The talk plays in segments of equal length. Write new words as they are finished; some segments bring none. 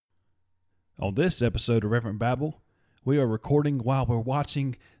On this episode of Reverend Babble, we are recording while we're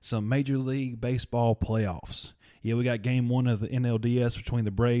watching some Major League Baseball playoffs. Yeah, we got game one of the NLDS between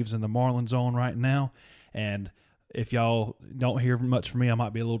the Braves and the Marlins on right now, and if y'all don't hear much from me, I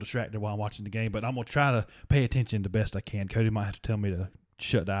might be a little distracted while I'm watching the game, but I'm going to try to pay attention the best I can. Cody might have to tell me to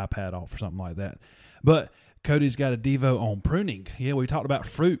shut the iPad off or something like that. But Cody's got a devo on pruning. Yeah, we talked about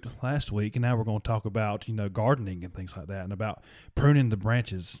fruit last week, and now we're going to talk about, gardening and things like that, and about pruning the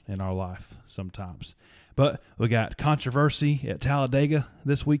branches in our life sometimes. But we got controversy at Talladega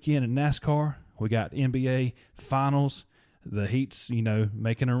this weekend in NASCAR. We got NBA Finals. The Heat's,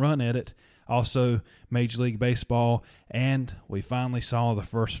 making a run at it. Also, Major League Baseball, and we finally saw the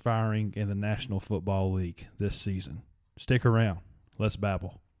first firing in the National Football League this season. Stick around. Let's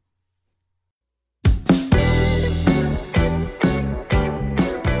babble.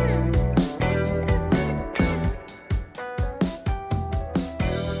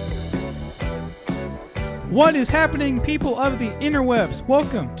 What is happening, people of the interwebs?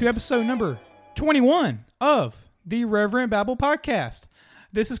 Welcome to episode number 21 of the Reverend Babble podcast.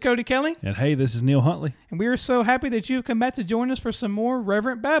 This is Cody Kelly. And hey, this is Neil Huntley. And we are so happy that you've come back to join us for some more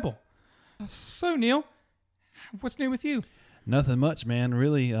Reverend Babble. So, Neil, what's new with you? Nothing much, man.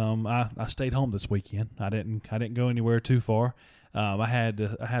 Really, I stayed home this weekend. I didn't go anywhere too far. I had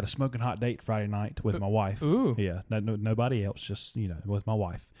a smoking hot date Friday night with my wife. Ooh. Yeah, nobody else, just with my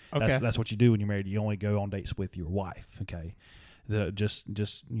wife. Okay. That's what you do when you're married. You only go on dates with your wife. Okay. Just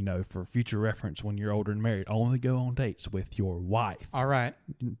for future reference, when you're older and married, only go on dates with your wife. All right.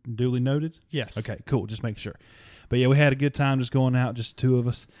 Duly noted? Yes. Okay, cool. Just make sure. But yeah, we had a good time just going out, just the two of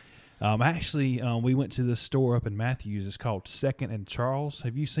us. We went to this store up in Matthews. It's called Second and Charles.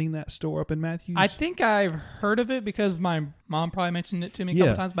 Have you seen that store up in Matthews? I think I've heard of it because my mom probably mentioned it to me a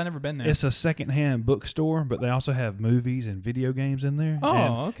couple times, but I've never been there. It's a secondhand bookstore, but they also have movies and video games in there. Oh,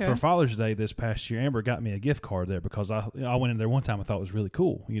 and okay. For Father's Day this past year, Amber got me a gift card there because I went in there one time. I thought it was really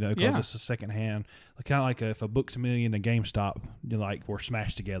cool, because it's a secondhand, kind of like if a Books A Million and GameStop, were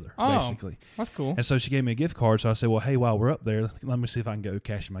smashed together, basically. That's cool. And so she gave me a gift card. So I said, well, hey, while we're up there, let me see if I can go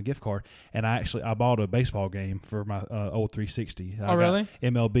cash in my gift card. And I bought a baseball game for my old 360. Oh, really?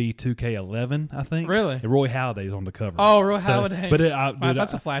 MLB 2K11, I think. Really? And Roy Halladay's on the cover. Oh, Roy Halladay. But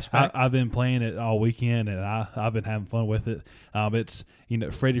that's a flashback. I've been playing it all weekend, and I've been having fun with it. It's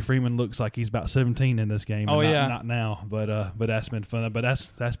Freddie Freeman looks like he's about 17 in this game. Oh, not now, but that's been fun. But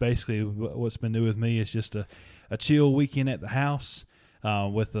that's basically what's been new with me. It's just a chill weekend at the house.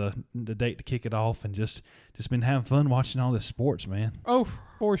 With the date to kick it off, and just been having fun watching all this sports, man. Oh,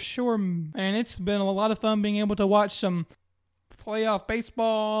 for sure. And it's been a lot of fun being able to watch some playoff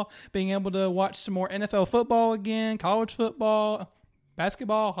baseball, being able to watch some more NFL football again, college football,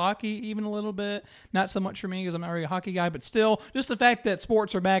 basketball, hockey, even a little bit. Not so much for me because I'm not really a hockey guy, but still, just the fact that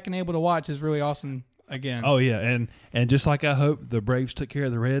sports are back and able to watch is really awesome. Again. Oh, yeah, and just like I hoped, the Braves took care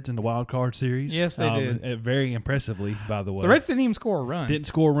of the Reds in the wild card series. Yes, they did. Very impressively, by the way. The Reds didn't even score a run. Didn't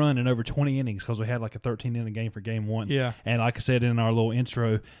score a run in over 20 innings because we had like a 13-inning game for game one. Yeah. And like I said in our little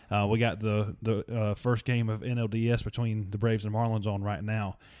intro, we got the first game of NLDS between the Braves and Marlins on right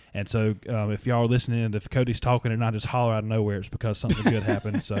now. And so if y'all are listening, and if Cody's talking and I just holler out of nowhere, it's because something good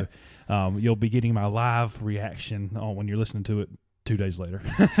happened. So you'll be getting my live reaction when you're listening to it 2 days later.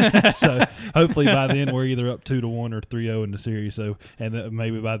 So hopefully by then we're either up 2-1 or 3-0 in the series. So, and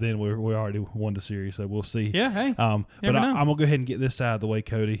maybe by then we already won the series. So we'll see. Yeah. Hey. But I'm gonna go ahead and get this out of the way,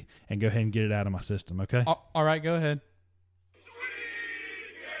 Cody, and go ahead and get it out of my system. Okay. All right. Go ahead.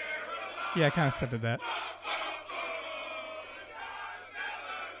 Yeah, I kind of expected that.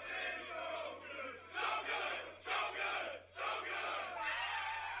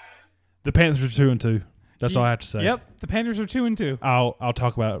 The Panthers are 2-2. That's all I have to say. Yep, the Panthers are 2-2. I'll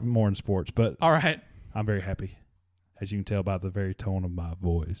talk about it more in sports, but all right, I'm very happy, as you can tell by the very tone of my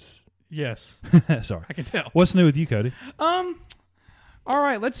voice. Yes, sorry, I can tell. What's new with you, Cody? All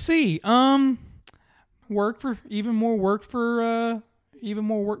right, let's see. Even more work for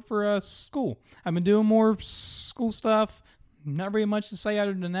school. I've been doing more school stuff. Not very much to say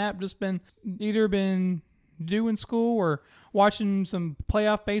other than that. Just been doing school or watching some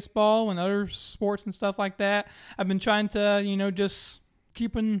playoff baseball and other sports and stuff like that. I've been trying to, just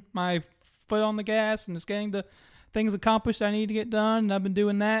keeping my foot on the gas and just getting the things accomplished I need to get done, and I've been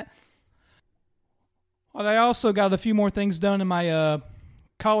doing that. But I also got a few more things done in my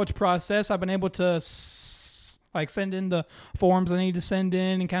college process. I've been able to send in the forms I need to send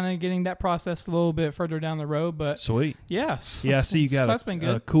in and kind of getting that process a little bit further down the road. But sweet. Yes. Yeah, I see you got that's been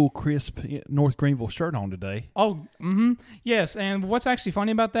good. A cool, crisp North Greenville shirt on today. Oh, yes. And what's actually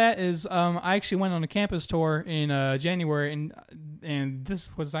funny about that is I actually went on a campus tour in January, and And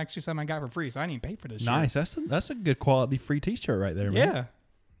this was actually something I got for free, so I didn't even pay for this. Nice. That's a good quality free T-shirt right there, man.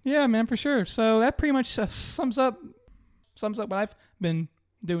 Yeah, man, for sure. So that pretty much sums up what I've been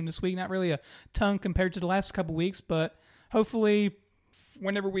doing this week. Not really a ton compared to the last couple weeks, but hopefully,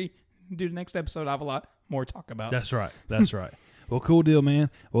 whenever we do the next episode, I'll have a lot more to talk about. That's right. That's right. Well, cool deal,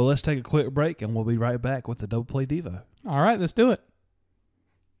 man. Well, let's take a quick break, and we'll be right back with the Double Play Devo. All right, let's do it.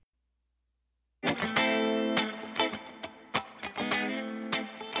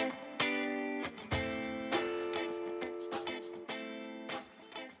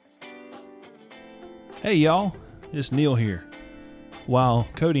 Hey, y'all. It's Neil here. While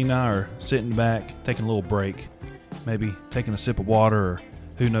Cody and I are sitting back, taking a little break, maybe taking a sip of water or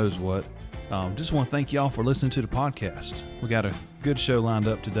who knows what, just want to thank y'all for listening to the podcast. We got a good show lined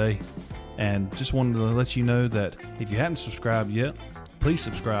up today, and just wanted to let you know that if you hadn't subscribed yet, please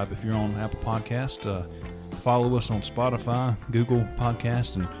subscribe if you're on Apple Podcast. Follow us on Spotify, Google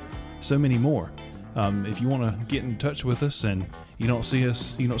Podcast, and so many more. If you want to get in touch with us and you don't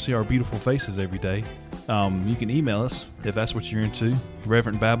see our beautiful faces every day, you can email us if that's what you're into,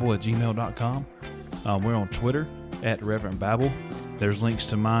 reverendbabble@gmail.com. We're on Twitter @reverendbabble. There's links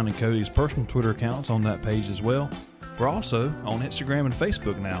to mine and Cody's personal Twitter accounts on that page as well. We're also on Instagram and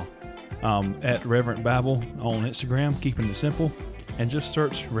Facebook now, @Reverend Babble on Instagram, keeping it simple, and just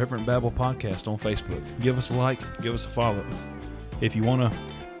search Reverend Babble Podcast on Facebook. Give us a like, give us a follow. If you want to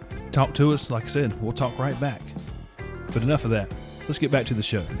talk to us, like I said, we'll talk right back. But enough of that. Let's get back to the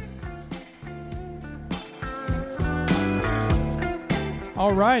show.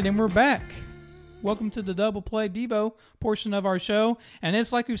 All right, and we're back. Welcome to the Double Play Devo portion of our show. And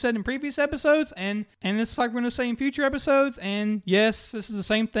it's like we've said in previous episodes, and it's like we're going to say in future episodes. And yes, this is the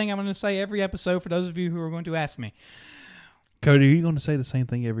same thing I'm going to say every episode for those of you who are going to ask me. Cody, are you going to say the same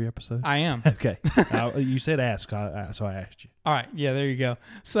thing every episode? I am. Okay. You said ask, so I asked you. All right. Yeah, there you go.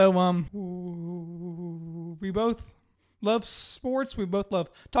 So we both love sports. We both love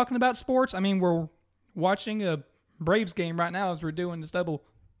talking about sports. I mean, we're watching a Braves game right now as we're doing this double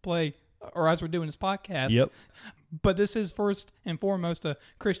play, or as we're doing this podcast. Yep. But this is first and foremost a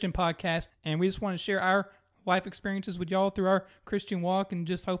Christian podcast, and we just want to share our life experiences with y'all through our Christian walk, and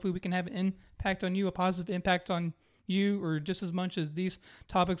just hopefully we can have an impact on you, a positive impact on you, or just as much as these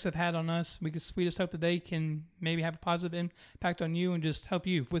topics have had on us. We just hope that they can maybe have a positive impact on you and just help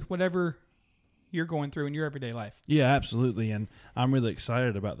you with whatever you're going through in your everyday life. Yeah, absolutely. And I'm really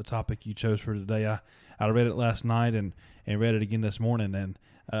excited about the topic you chose for today. I read it last night and read it again this morning, and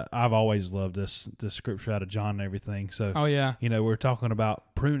I've always loved this scripture out of John and everything. So, oh yeah, we're talking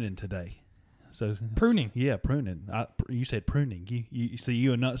about pruning today. So pruning, yeah, pruning. You said pruning. You see,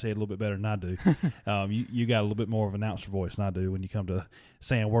 you and Nut say it a little bit better than I do. You got a little bit more of an announcer voice than I do when you come to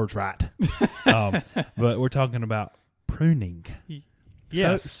saying words right. But we're talking about pruning.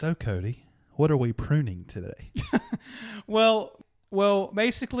 Yes. So Cody, what are we pruning today? Well,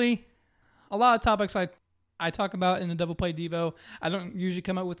 basically, a lot of topics I talk about in the Double Play Devo, I don't usually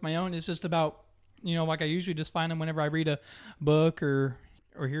come up with my own. It's just about, like I usually just find them whenever I read a book or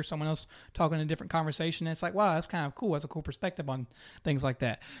hear someone else talking in a different conversation. And it's like, wow, that's kind of cool. That's a cool perspective on things like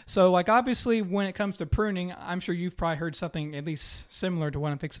that. So, like, obviously, when it comes to pruning, I'm sure you've probably heard something at least similar to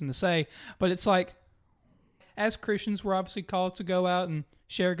what I'm fixing to say. But it's like, as Christians, we're obviously called to go out and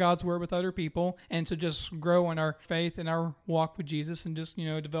share God's word with other people and to just grow in our faith and our walk with Jesus and just,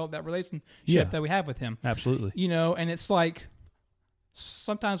 develop that relationship that we have with him. Absolutely. And it's like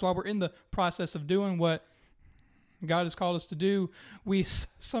sometimes while we're in the process of doing what God has called us to do, we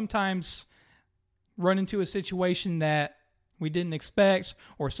sometimes run into a situation that we didn't expect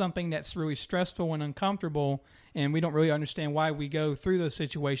or something that's really stressful and uncomfortable, and we don't really understand why we go through those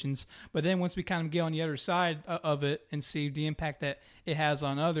situations. But then once we kind of get on the other side of it and see the impact that it has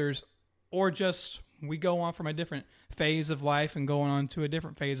on others, or just we go on from a different phase of life and going on to a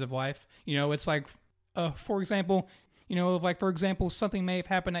different phase of life, it's like, for example, something may have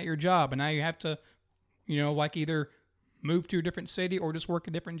happened at your job, and now you have to either move to a different city or just work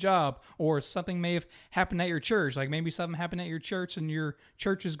a different job, or something may have happened at your church. Like maybe something happened at your church and your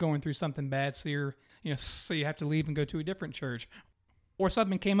church is going through something bad. So so you have to leave and go to a different church, or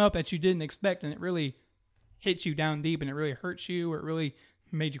something came up that you didn't expect and it really hit you down deep and it really hurts you, or it really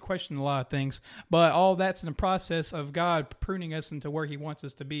made you question a lot of things. But all that's in the process of God pruning us into where he wants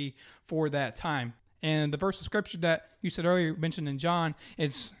us to be for that time. And the verse of scripture that you said earlier, mentioned in John,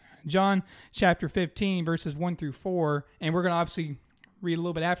 it's John chapter 15, verses 1 through 4, and we're going to obviously read a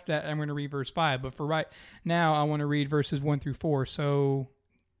little bit after that. I'm going to read verse 5, but for right now, I want to read verses 1 through 4. So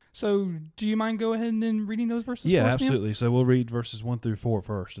do you mind go ahead and reading those verses? Yeah, for us, absolutely. Neil? So we'll read verses 1 through 4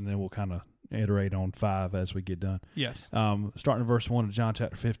 first, and then we'll kind of iterate on 5 as we get done. Yes. Starting in verse 1 of John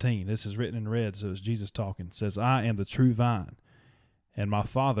chapter 15. This is written in red, so it's Jesus talking. It says, I am the true vine, and my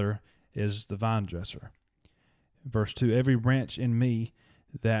Father is the vine dresser. Verse 2, every branch in me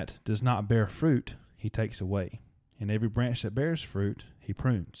that does not bear fruit, he takes away. And every branch that bears fruit, he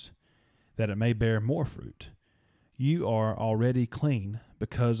prunes, that it may bear more fruit. You are already clean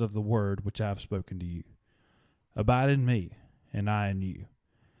because of the word which I have spoken to you. Abide in me, and I in you.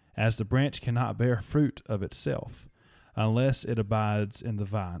 As the branch cannot bear fruit of itself, unless it abides in the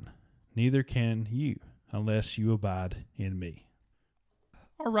vine, neither can you, unless you abide in me.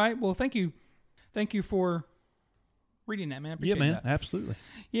 All right. Well, thank you. Thank you for reading that, man. I appreciate that. Absolutely.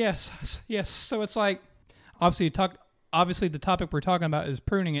 Yes. So it's like, obviously the topic we're talking about is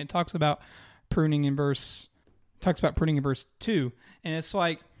pruning. It talks about pruning in verse 2, and it's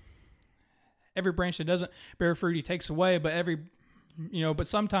like every branch that doesn't bear fruit, he takes away. But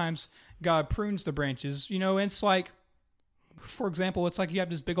sometimes God prunes the branches. It's like, for example, it's like you have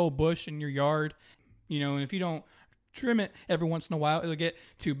this big old bush in your yard, and if you don't trim it every once in a while, it'll get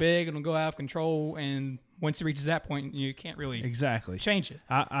too big and it'll go out of control. And once it reaches that point, you can't really change it.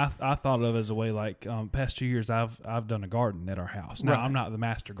 I thought of it as a way like past 2 years I've done a garden at our house. Now I'm not the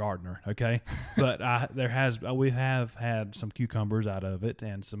master gardener, okay, but we have had some cucumbers out of it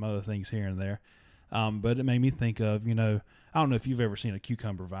and some other things here and there. But it made me think of, I don't know if you've ever seen a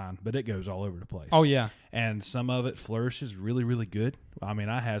cucumber vine, but it goes all over the place. Oh, yeah. And some of it flourishes really, really good. I mean,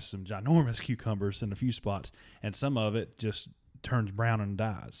 I had some ginormous cucumbers in a few spots, and some of it just turns brown and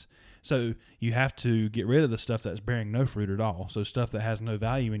dies. So you have to get rid of the stuff that's bearing no fruit at all. So stuff that has no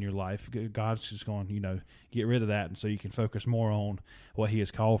value in your life, God's just going, get rid of that, and so you can focus more on what he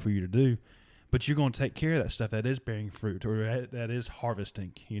has called for you to do. But you're going to take care of that stuff that is bearing fruit or that is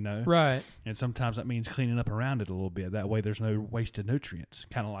harvesting, Right. And sometimes that means cleaning up around it a little bit. That way there's no wasted nutrients,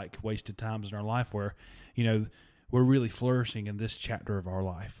 kind of like wasted times in our life where, we're really flourishing in this chapter of our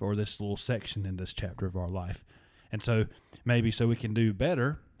life or this little section in this chapter of our life. And so maybe so we can do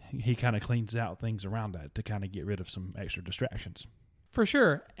better, he kind of cleans out things around that to kind of get rid of some extra distractions. For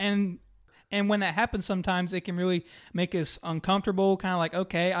sure. And when that happens, sometimes it can really make us uncomfortable, kind of like,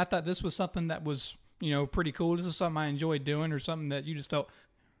 okay, I thought this was something that was, pretty cool. This is something I enjoyed doing or something that you just felt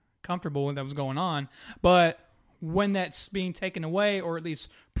comfortable with that was going on. But when that's being taken away or at least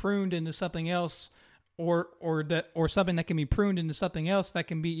pruned into something else or something that can be pruned into something else that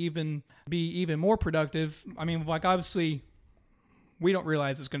can be even more productive. I mean, like obviously we don't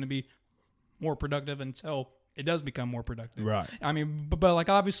realize it's going to be more productive until it does become more productive. Right. I mean, but like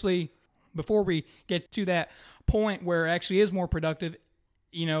obviously before we get to that point where it actually is more productive,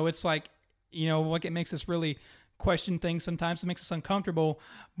 it's like, like it makes us really question things sometimes. It makes us uncomfortable,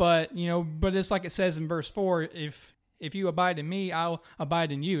 but it's like it says in verse 4, if you abide in me, I'll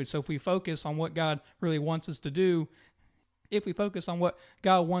abide in you. So if we focus on what God really wants us to do, it'll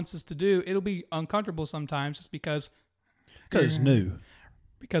be uncomfortable sometimes just because it's new.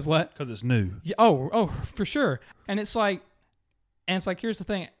 Because what? Because it's new. Yeah, oh, for sure. And it's like, here's the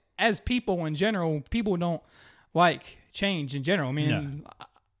thing. As people in general, people don't like change in general.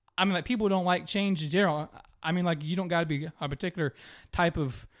 Like people don't like change in general. I mean, like you don't got to be a particular type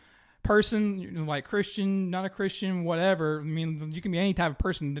of person, like Christian, not a Christian, whatever. I mean, you can be any type of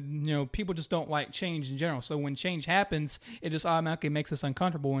person that, people just don't like change in general. So when change happens, it just automatically makes us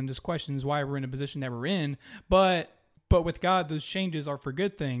uncomfortable and just questions why we're in a position that we're in. But with God, those changes are for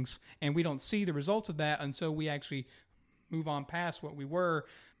good things, and we don't see the results of that until we actually move on past what we were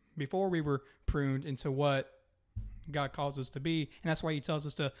before we were pruned into what God calls us to be. And that's why he tells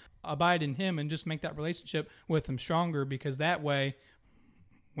us to abide in him and just make that relationship with him stronger, because that way,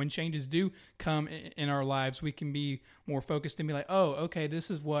 when changes do come in our lives, we can be more focused and be like, oh, okay, this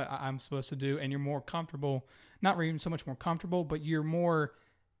is what I'm supposed to do. And you're more comfortable, not even so much more comfortable, but you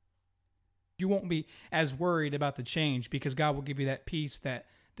won't be as worried about the change because God will give you that peace that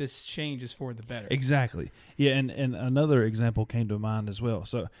this change is for the better. Exactly. Yeah, and another example came to mind as well.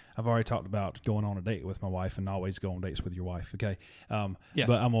 So I've already talked about going on a date with my wife and always go on dates with your wife, okay? Yes.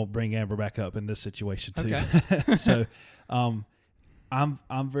 But I'm going to bring Amber back up in this situation too. Okay. So I'm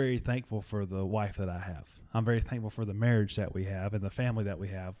very thankful for the wife that I have. I'm very thankful for the marriage that we have and the family that we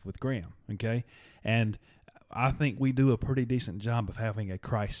have with Graham, okay? And I think we do a pretty decent job of having a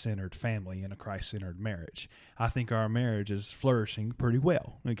Christ-centered family and a Christ-centered marriage. I think our marriage is flourishing pretty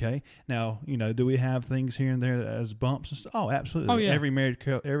well, okay? Now, do we have things here and there as bumps and stuff? Oh, absolutely. Oh, yeah. Every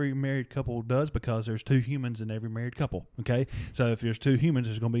married couple does, because there's two humans in every married couple, okay? So if there's two humans,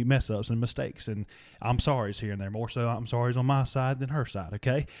 there's going to be mess-ups and mistakes, and I'm sorry's here and there. More so I'm sorry's on my side than her side,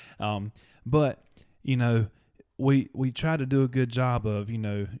 okay? But, we try to do a good job of,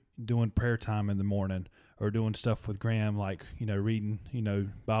 doing prayer time in the morning or doing stuff with Graham, like, reading,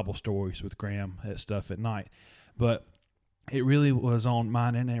 Bible stories with Graham at stuff at night. But it really was on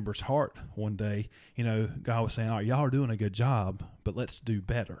mine and Amber's heart one day. God was saying, all right, y'all are doing a good job, but let's do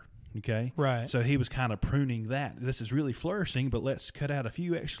better. Okay. Right. So he was kind of pruning that. This is really flourishing, but let's cut out a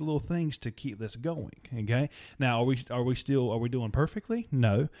few extra little things to keep this going. Okay. Now, are we doing perfectly?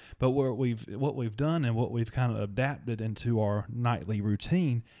 No. But what we've done and what we've kind of adapted into our nightly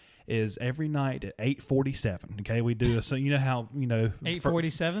routine is every night at 8:47. Okay. We do so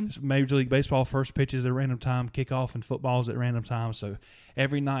 8:47. Major League Baseball first pitches at random time, kickoff and footballs at random time. So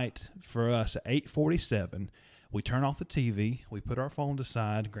every night for us at 8:47. We turn off the TV, we put our phone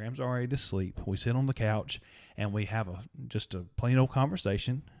aside, Graham's already to sleep, we sit on the couch, and we have just a plain old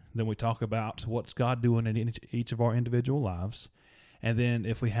conversation. Then we talk about what's God doing in each of our individual lives. And then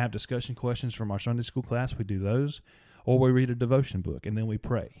if we have discussion questions from our Sunday school class, we do those, or we read a devotion book, and then we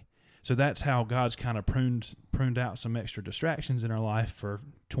pray. So that's how God's kind of pruned out some extra distractions in our life for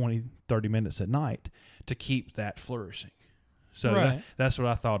 20, 30 minutes at night to keep that flourishing. So right. That's what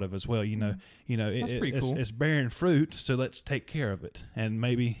I thought of as well. That's pretty cool. It's bearing fruit, so let's take care of it, and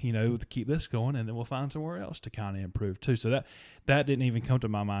maybe to keep this going, and then we'll find somewhere else to kind of improve too. So that didn't even come to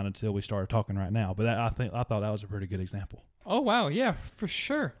my mind until we started talking right now. But I thought that was a pretty good example. Oh wow, yeah, for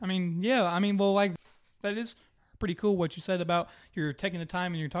sure. Well, like that is pretty cool what you said about you're taking the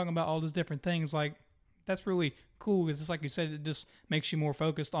time and you're talking about all those different things. Like that's really cool because it's like you said, it just makes you more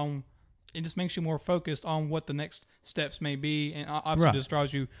focused on. It just makes you more focused on what the next steps may be, and obviously right. Just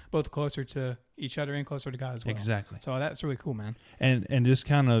draws you both closer to each other and closer to God as well. Exactly. So that's really cool, man. And just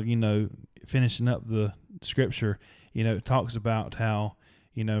kind of finishing up the scripture, it talks about how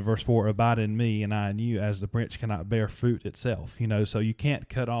verse 4, abide in me and I in you, as the branch cannot bear fruit itself. So you can't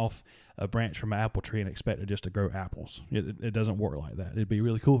cut off a branch from an apple tree and expect it just to grow apples. It doesn't work like that. It'd be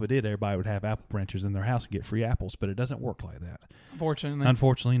really cool if it did. Everybody would have apple branches in their house and get free apples, but it doesn't work like that.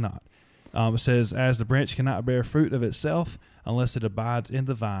 Unfortunately not. It says, as the branch cannot bear fruit of itself unless it abides in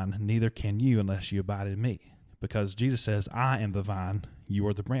the vine, neither can you unless you abide in me. Because Jesus says, I am the vine, you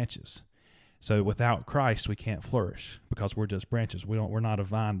are the branches. So without Christ, we can't flourish because we're just branches. We're not a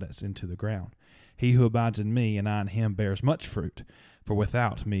vine that's into the ground. He who abides in me and I in him bears much fruit, for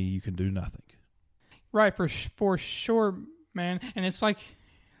without me you can do nothing. Right, for sure, man. And it's like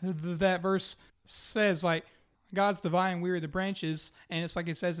that verse says, like, God's the vine, we are the branches, and it's like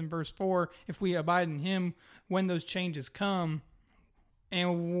it says in verse 4, if we abide in him, when those changes come,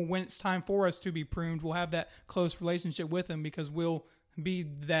 and when it's time for us to be pruned, we'll have that close relationship with him because we'll be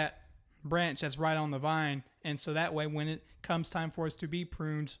that branch that's right on the vine, and so that way when it comes time for us to be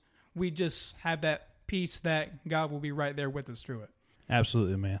pruned, we just have that peace that God will be right there with us through it.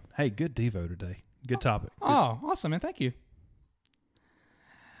 Absolutely, man. Hey, good Devo today. Good topic. Oh, awesome, man. Thank you.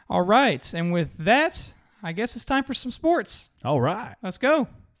 All right, and with that, I guess it's time for some sports. All right. Let's go.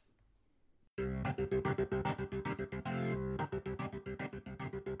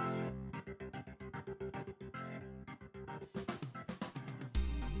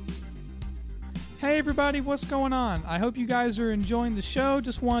 Hey everybody, what's going on? I hope you guys are enjoying the show.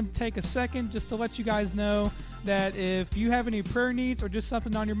 Just wanted to take a second just to let you guys know that if you have any prayer needs or just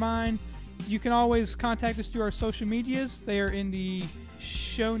something on your mind, you can always contact us through our social medias. They are in the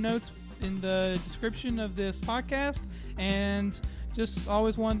show notes in the description of this podcast, and just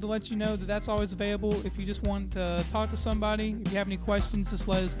always wanted to let you know that that's always available. If you just want to talk to somebody, if you have any questions, just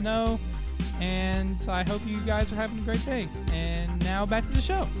let us know. And I hope you guys are having a great day. And now back to the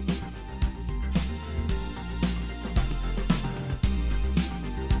show.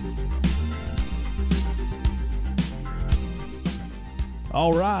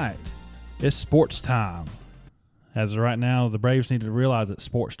 All right. It's sports time. As of right now, the Braves need to realize it's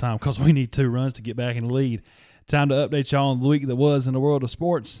sports time because we need 2 runs to get back in the lead. Time to update y'all on the week that was in the world of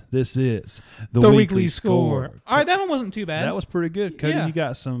sports. This is the weekly score. All right, that one wasn't too bad. That was pretty good. Cody, Yeah. You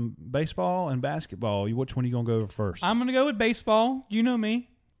got some baseball and basketball. Which one are you going to go over first? I'm going to go with baseball. You know me.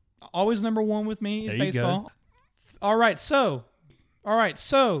 Always number one with me is There you baseball. go. All right, so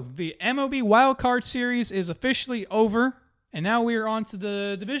the MLB Wild Card Series is officially over, and now we are on to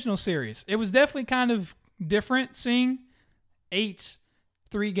the Divisional Series. It was definitely kind of different seeing 8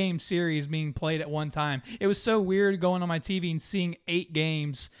 3-game series being played at one time. It was so weird going on my TV and seeing 8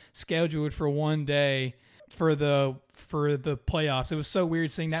 games scheduled for one day for the playoffs. It was so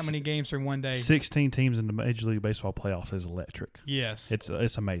weird seeing that many games for one day. 16 teams in the Major League Baseball playoffs is electric. Yes.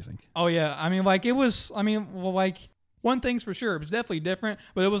 It's amazing. Oh yeah. One thing's for sure, it was definitely different,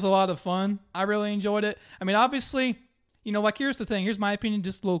 but it was a lot of fun. I really enjoyed it. I mean, obviously, here's the thing. Here's my opinion,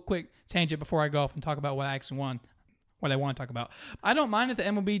 just a little quick tangent before I go off and talk about what I actually won. what I want to talk about. I don't mind if the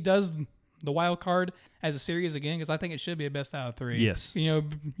MLB does the wild card as a series again, because I think it should be a best out of 3. Yes.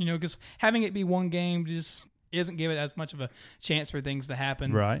 Because having it be one game just isn't give it as much of a chance for things to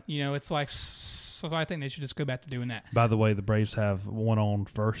happen. Right. It's like, so I think they should just go back to doing that. By the way, the Braves have one on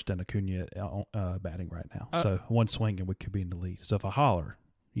first and Acuna batting right now. So one swing and we could be in the lead. So if I holler,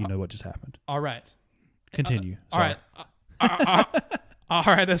 you know what just happened. All right. Continue. All right. All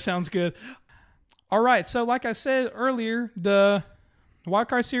right. That sounds good. All right. So like I said earlier, the wild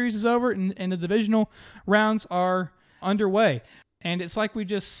card series is over and the divisional rounds are underway. And it's like we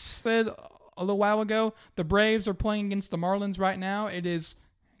just said a little while ago, the Braves are playing against the Marlins right now. It is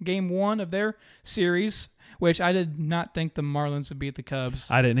game 1 of their series, which I did not think the Marlins would beat the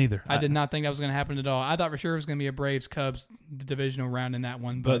Cubs. I didn't either. I did not think that was going to happen at all. I thought for sure it was going to be a Braves-Cubs divisional round in that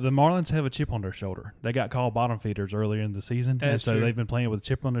one. But the Marlins have a chip on their shoulder. They got called bottom feeders earlier in the season. That's so true. they've been playing with a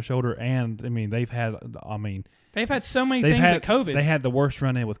chip on their shoulder. And, they've had so many things with COVID. They had the worst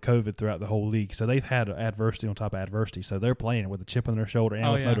run-in with COVID throughout the whole league. So they've had adversity on top of adversity. So they're playing with a chip on their shoulder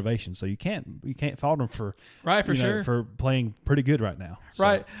and with motivation. So you can't fault them for sure for playing pretty good right now. So.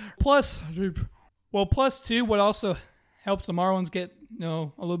 Right. Plus too, what also helps the Marlins get a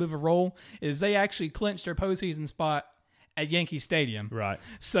little bit of a roll is they actually clinched their postseason spot at Yankee Stadium. Right.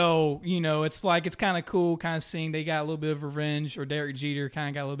 So, it's like it's kind of cool kind of seeing they got a little bit of revenge, or Derek Jeter kind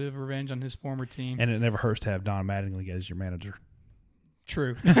of got a little bit of revenge on his former team. And it never hurts to have Don Mattingly as your manager.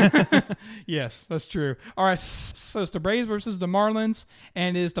 True. Yes, that's true. All right, so it's the Braves versus the Marlins,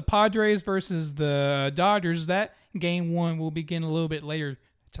 and it's the Padres versus the Dodgers. That game 1 will begin a little bit later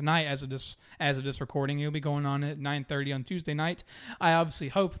tonight as of this recording. It'll be going on at 9:30 on Tuesday night. I obviously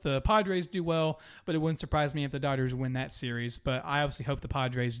hope the Padres do well, but it wouldn't surprise me if the Dodgers win that series. But I obviously hope the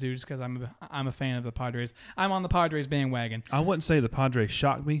Padres do, just because I'm a fan of the Padres. I'm on the Padres bandwagon. I wouldn't say the Padres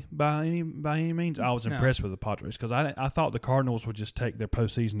shocked me by any means. I was impressed with the Padres because I thought the Cardinals would just take their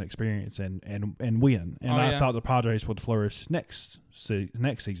postseason experience and win, and I thought the Padres would flourish next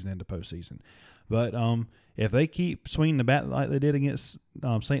season into postseason. But if they keep swinging the bat like they did against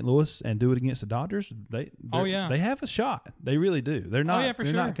St. Louis and do it against the Dodgers, they have a shot. They really do. They're not.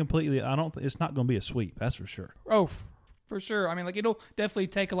 They're not completely. It's not going to be a sweep. That's for sure. Oh, for sure. It'll definitely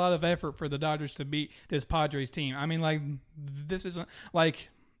take a lot of effort for the Dodgers to beat this Padres team. This isn't like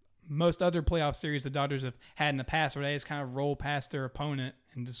most other playoff series the Dodgers have had in the past, where they just kind of roll past their opponent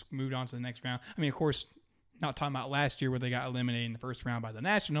and just moved on to the next round. Of course, not talking about last year where they got eliminated in the first round by the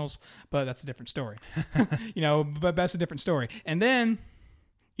Nationals, but that's a different story. But that's a different story. And then,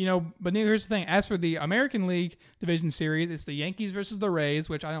 but here's the thing. As for the American League Division Series, it's the Yankees versus the Rays,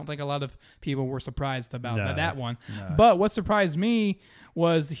 which I don't think a lot of people were surprised about that one. No. But what surprised me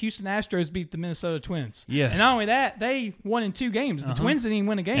was the Houston Astros beat the Minnesota Twins. Yes. And not only that, they won in 2 games. The Twins didn't even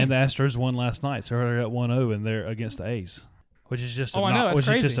win a game. And the Astros won last night, so they're at 1-0, and they're against the A's, which is just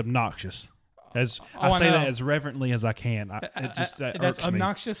obnoxious. As I say that as reverently as I can. That's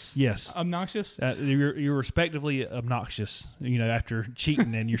obnoxious? Me. Yes. Obnoxious? You're respectively obnoxious, after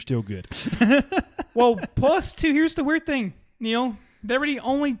cheating, and you're still good. Well, plus, too, here's the weird thing, Neil. They were the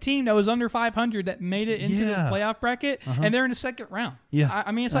only team that was under 500 that made it into this playoff bracket, and they're in the second round. Yeah.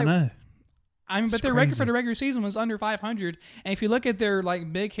 It's like... I know. But their record for the regular season was under 500, and if you look at their,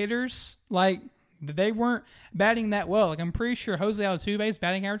 big hitters, they weren't batting that well. I'm pretty sure Jose Altuve's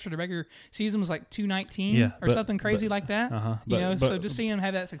batting average for the regular season was 219 or something crazy like that. So just seeing him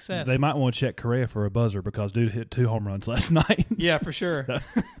have that success. They might want to check Correa for a buzzer because dude hit 2 home runs last night. Yeah, for sure.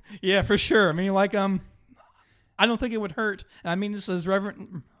 Yeah, for sure. I don't think it would hurt. This as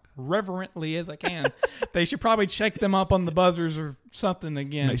reverently as I can. They should probably check them up on the buzzers or something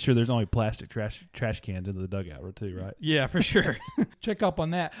again. Make sure there's only plastic trash cans in the dugout too, right? Yeah, for sure. Check up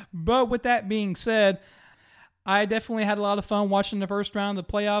on that. But with that being said, I definitely had a lot of fun watching the first round of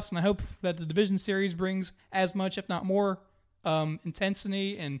the playoffs, and I hope that the division series brings as much, if not more,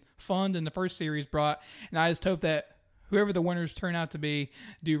 intensity and fun than the first series brought. And I just hope that whoever the winners turn out to be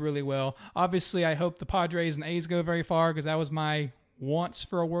do really well. Obviously, I hope the Padres and A's go very far, because that was my once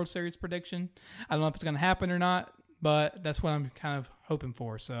for a World Series prediction. I don't know if it's going to happen or not, but that's what I'm kind of hoping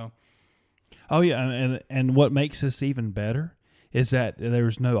for. So, oh yeah, and what makes this even better is that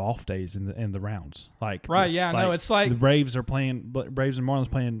there's no off days in the rounds. It's like the Braves and Marlins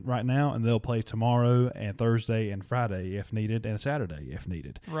playing right now, and they'll play tomorrow and Thursday and Friday if needed, and Saturday if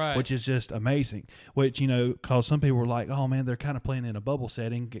needed. Right. Which is just amazing. Which, because some people were like, oh man, they're kind of playing in a bubble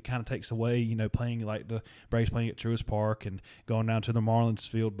setting. It kind of takes away, playing like the Braves playing at Truist Park and going down to the Marlins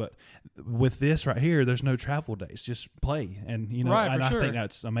field. But with this right here, there's no travel days. Just play, and I think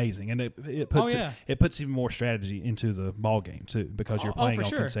that's amazing, and it puts even more strategy into the ball game too, because you're playing on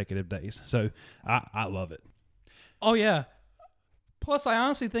consecutive days. So I love it. Oh, yeah. Plus, I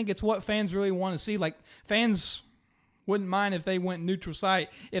honestly think it's what fans really want to see. Like, fans wouldn't mind if they went neutral site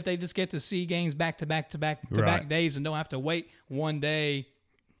if they just get to see games back to back to back to back days and don't have to wait one day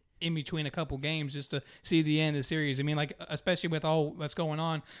in between a couple games just to see the end of the series. I mean, like, especially with all that's going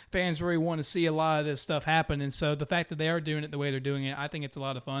on, fans really want to see a lot of this stuff happen. And so the fact that they are doing it the way they're doing it, I think it's a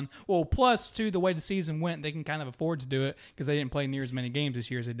lot of fun. Well, plus, too, the way the season went, they can kind of afford to do it because they didn't play near as many games this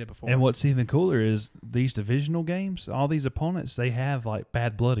year as they did before. And what's even cooler is these divisional games, all these opponents, they have, like,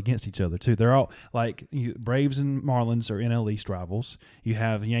 bad blood against each other, too. They're all, like, Braves and Marlins are NL East rivals. You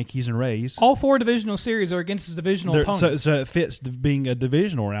have Yankees and Rays. All 4 divisional series are against his divisional opponents. So it fits being a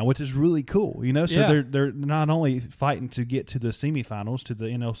divisional round, which is really cool, you know. So they're not only fighting to get to the semifinals, to the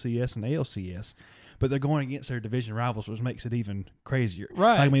NLCS and ALCS, but they're going against their division rivals, which makes it even crazier.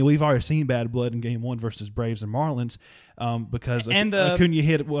 Right. I mean, we've already seen bad blood in Game 1 versus Braves and Marlins because Acuna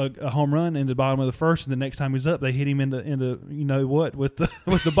hit a home run in the bottom of the first, and the next time he's up, they hit him into you know what with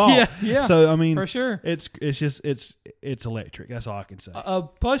the ball. yeah. So I mean, for sure, it's electric. That's all I can say.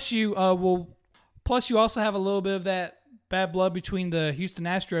 Plus you also have a little bit of that bad blood between the Houston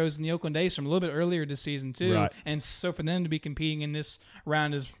Astros and the Oakland A's from a little bit earlier this season too. Right. And so for them to be competing in this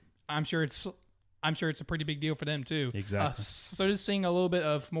round is, I'm sure it's a pretty big deal for them too. Exactly. So just seeing a little bit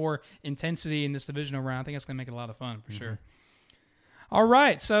of more intensity in this divisional round, I think that's going to make it a lot of fun for sure. All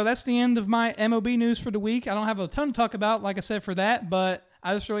right, so that's the end of my MLB news for the week. I don't have a ton to talk about, like I said, for that, but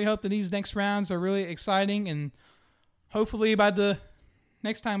I just really hope that these next rounds are really exciting, and hopefully by the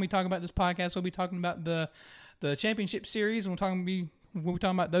next time we talk about this podcast, we'll be talking about the championship series, and we'll be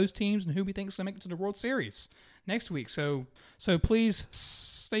talking about those teams and who we think is going to make it to the World Series next week. So please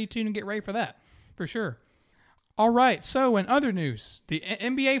stay tuned and get ready for that, for sure. All right, so in other news, the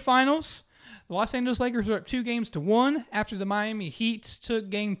NBA Finals, the Los Angeles Lakers are up 2-1 after the Miami Heat took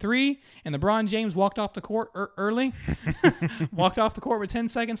Game 3, and LeBron James walked off the court early, walked off the court with 10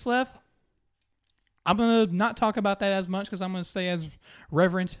 seconds left. I'm going to not talk about that as much because I'm going to stay as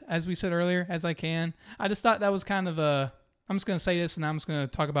reverent, as we said earlier, as I can. I just thought that was kind of I'm just going to say this and I'm just going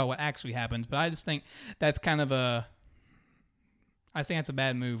to talk about what actually happened. But I just think that's kind of I think that's a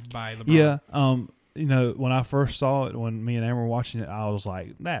bad move by LeBron. Yeah. You know, when I first saw it, when me and Amber were watching it, I was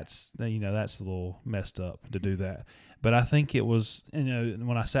like, that's a little messed up to do that. But I think it was,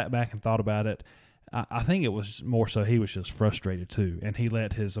 when I sat back and thought about it, I think it was more so he was just frustrated too, and he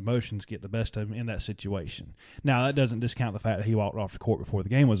let his emotions get the best of him in that situation. Now, that doesn't discount the fact that he walked off the court before the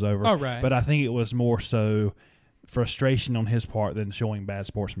game was over. Oh, right. But I think it was more so frustration on his part than showing bad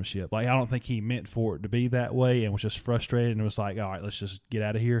sportsmanship. Like, I don't think he meant for it to be that way and was just frustrated and was like, all right, let's just get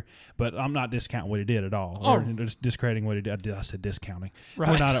out of here. But I'm not discounting what he did at all. Oh. Or just discrediting what he did. I said discounting. Right.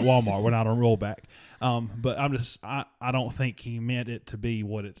 We're not at Walmart. We're not on rollback. But I don't think he meant it to be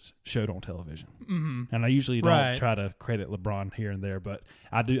what it showed on television. Mm-hmm. And I usually don't try to credit LeBron here and there, but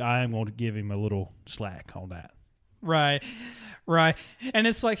I am going to give him a little slack on that. Right. And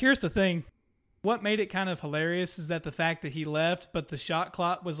it's like, here's the thing. What made it kind of hilarious is that the fact that he left, but the shot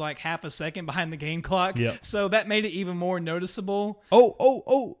clock was like half a second behind the game clock. Yep. So that made it even more noticeable.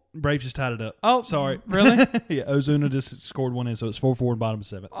 Oh. Braves just tied it up. Oh, sorry. Really? Yeah, Ozuna just scored one in, so it's 4-4 in bottom of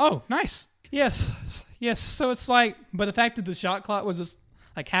 7th. Oh, nice. Yes. So it's like, but the fact that the shot clock was just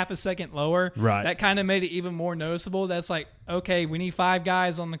like half a second lower, right, that kind of made it even more noticeable. That's like, okay, we need 5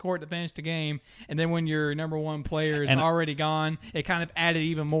 guys on the court to finish the game, and then when your number one player is already gone, it kind of added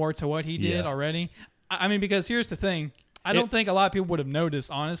even more to what he did already. I mean, because here's the thing. I don't think a lot of people would have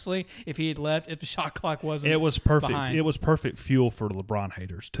noticed, honestly, if he had left, if the shot clock wasn't. It was perfect. Behind. It was perfect fuel for LeBron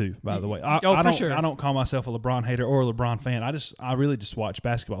haters too. By the way, I don't call myself a LeBron hater or a LeBron fan. I really just watch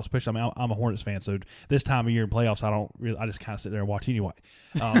basketball. Especially, I'm a Hornets fan, so this time of year in playoffs, I just kind of sit there and watch anyway.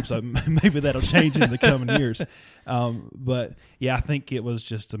 So maybe that'll change in the coming years. But yeah, I think it was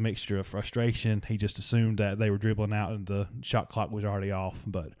just a mixture of frustration. He just assumed that they were dribbling out and the shot clock was already off.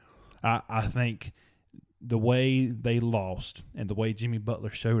 But I think the way they lost and the way Jimmy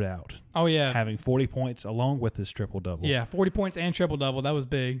Butler showed out. Oh, yeah. Having 40 points along with his triple-double. Yeah, 40 points and triple-double. That was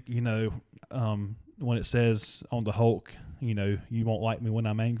big. When it says on the Hulk, you won't like me when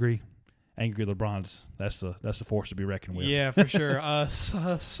I'm angry. Angry LeBron's, that's a force to be reckoned with. Yeah, for sure.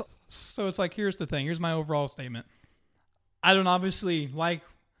 So it's like, here's the thing. Here's my overall statement. I don't obviously like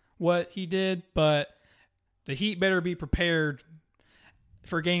what he did, but the Heat better be prepared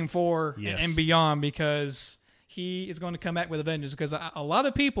for Game 4 and beyond, because he is going to come back with a vengeance. Because a lot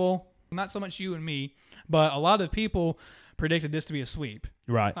of people, not so much you and me, but a lot of people predicted this to be a sweep.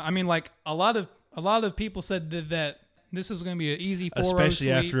 Right. I mean, like a lot of people said that this was going to be an easy 4-0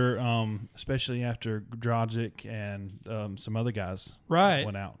 sweep. Especially after Dragic and some other guys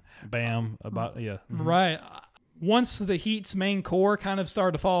went out. Bam. Right. once the Heat's main core kind of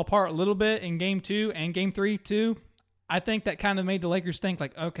started to fall apart a little bit in Game 2 and Game 3 too, I think that kind of made the Lakers think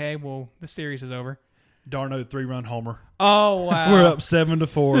like, okay, well, the series is over. Darno 3-run homer. Oh, wow. We're up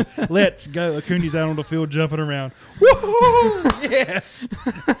 7-4. Let's go. Acuna's out on the field jumping around. Woohoo! Yes.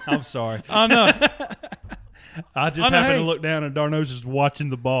 I'm sorry. Oh, no. I just happened to look down and Darno's just watching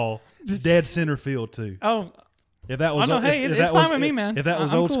the ball. Dead center field too. Oh, if that was, it's fine with me, man. If that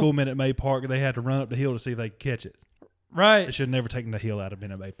was I'm old cool. school Minute Maid Park, they had to run up the hill to see if they could catch it. right. It should have never taken the hill out of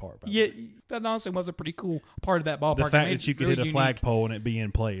Minute Maid Park. Yeah, that honestly was a pretty cool part of that ballpark. The fact It made that you it could really hit a unique. flagpole and it be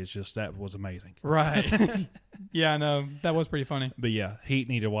in play is just, that was amazing. Right. Yeah, I know. That was pretty funny. But yeah, Heat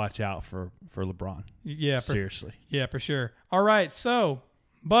need to watch out for LeBron. Yeah, Seriously. Yeah, for sure. All right, so,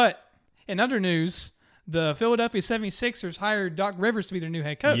 but in other news, the Philadelphia 76ers hired Doc Rivers to be their new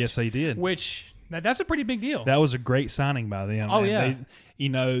head coach. Yes, they did. Which, that's a pretty big deal. That was a great signing by them. Oh, And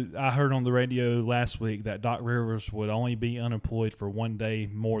yeah. I heard on the radio last week that Doc Rivers would only be unemployed for one day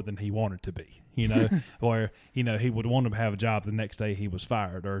more than he wanted to be. Or he would want to have a job the next day he was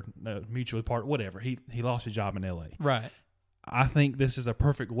fired or mutually part, whatever. He lost his job in L.A. Right. I think this is a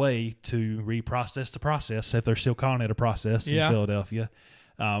perfect way to reprocess the process if they're still calling it a process in Yeah. Philadelphia.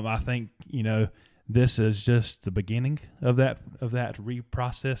 I think this is just the beginning of that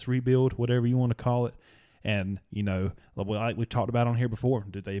reprocess, rebuild, whatever you want to call it. And like we talked about on here before,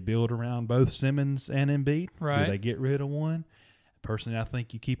 did they build around both Simmons and Embiid? Right. Did they get rid of one? Personally, I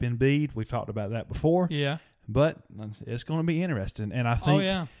think you keep Embiid. We've talked about that before. Yeah. But it's going to be interesting, and I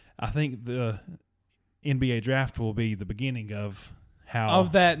think the NBA draft will be the beginning of how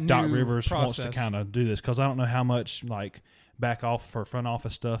that Doc new Rivers process. wants to kind of do this, because I don't know how much back off for front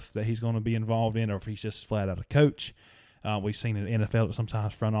office stuff that he's going to be involved in, or if he's just flat out a coach. We've seen in the NFL that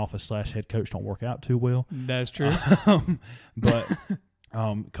sometimes front office / head coach don't work out too well. That's true. But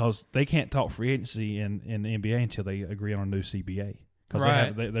because they can't talk free agency in the NBA until they agree on a new CBA. Because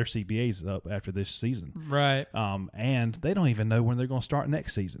Right. their CBA's up after this season. Right. And they don't even know when they're going to start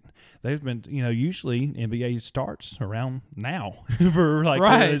next season. They've been, usually NBA starts around now for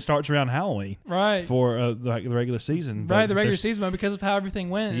Right. it starts around Halloween Right. for the regular season. Right, But the regular there's- season, but because of how everything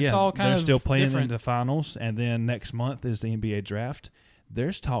went, it's all kind they're of still playing different. in the finals, and then next month is the NBA draft.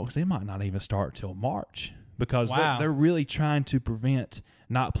 There's talks they might not even start till March because Wow. they're really trying to prevent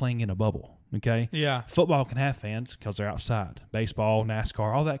not playing in a bubble. Okay. Yeah. Football can have fans because they're outside. Baseball,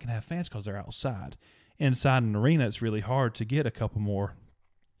 NASCAR, all that can have fans because they're outside. Inside an arena, it's really hard to get a couple more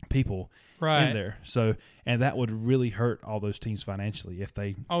people Right. in there. So, and that would really hurt all those teams financially if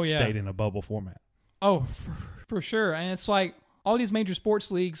they Oh, yeah. stayed in a bubble format. Oh, for sure. And it's like all these major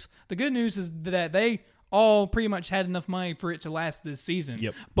sports leagues, the good news is that they all pretty much had enough money for it to last this season.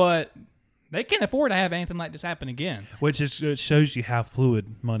 Yep. But they can't afford to have anything like this happen again. It shows you how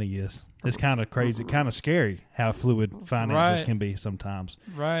fluid money is. It's kind of crazy, kind of scary how fluid finances Right. can be sometimes.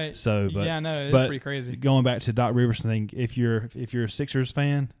 Right. So, but yeah, no, it's but pretty crazy. Going back to Doc Rivers thing, if you're a Sixers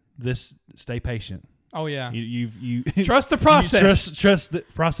fan, stay patient. Oh, yeah. You Trust the process. Trust the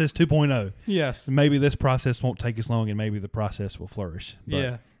process 2.0. Yes. Maybe this process won't take as long, and maybe the process will flourish.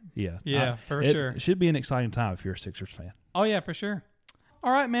 But Yeah. yeah, For it sure. should be an exciting time if you're a Sixers fan. Oh, yeah, for sure.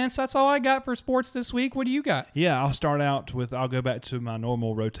 All right, man. So that's all I got for sports this week. What do you got? Yeah, I'll start out with. I'll go back to my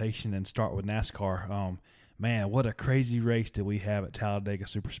normal rotation and start with NASCAR. Man, what a crazy race did we have at Talladega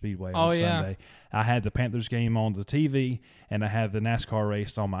Superspeedway on Sunday. I had the Panthers game on the TV, and I had the NASCAR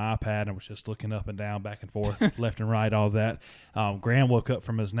race on my iPad, and was just looking up and down, back and forth, left and right, all that. Graham woke up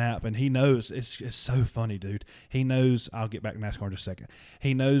from his nap, and he knows. It's so funny, dude. He knows. I'll get back to NASCAR in just a second.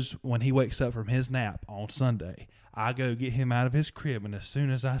 He knows when he wakes up from his nap on Sunday, I go get him out of his crib, and as soon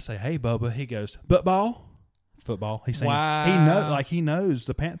as I say, "Hey, Bubba," he goes, "Football." He's saying Wow. he knows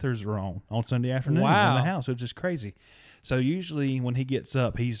the Panthers are on Sunday afternoon Wow. in the house, which is crazy. So usually when he gets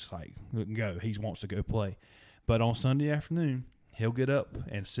up, he's like, go. He wants to go play. But on Sunday afternoon, he'll get up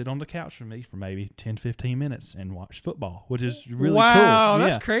and sit on the couch with me for maybe 10, 15 minutes and watch football, which is really cool. Wow, Yeah.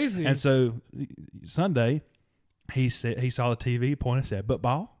 that's crazy. And so Sunday, he saw the TV, pointed, said,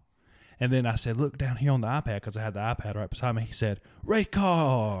 "Football." And then I said, "Look down here on the iPad," because I had the iPad right beside me. He said, "Race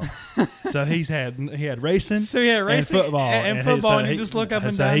car." So he had racing, So, yeah, racing and football, and football, and you just look up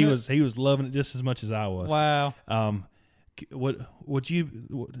and so down he it. was loving it just as much as I was. Wow. Would you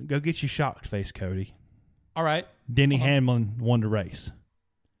go get your shocked face, Cody? All right. Denny Hamlin won the race.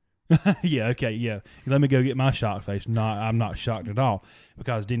 Yeah, okay, yeah. Let me go get my shocked face. No, I'm not shocked at all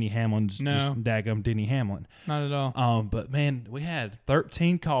because Denny Hamlin's just daggum Denny Hamlin. Not at all. But man, we had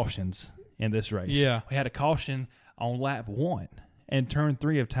 13 cautions in this race. Yeah. We had a caution on lap 1. and turn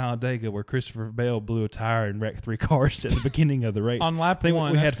 3 of Talladega, where Christopher Bell blew a tire and wrecked 3 cars at the beginning of the race. On lap I think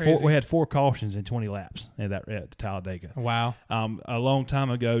one, we that's had crazy. we had 4 cautions in 20 laps at Talladega. Wow. A long time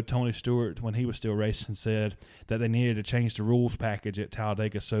ago, Tony Stewart, when he was still racing, said that they needed to change the rules package at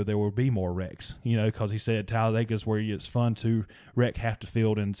Talladega so there would be more wrecks. Because he said Talladega is where it's fun to wreck half the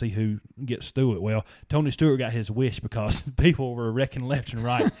field and see who gets through it. Well, Tony Stewart got his wish because people were wrecking left and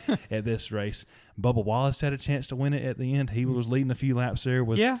right at this race. Bubba Wallace had a chance to win it at the end. He was leading a few laps there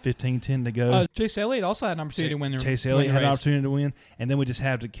with 15:10 to go. Chase Elliott also had an opportunity to win the race. Chase Elliott had an opportunity to win, and then we just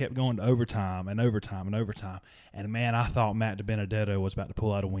kept going to overtime and overtime and overtime. And, man, I thought Matt DiBenedetto was about to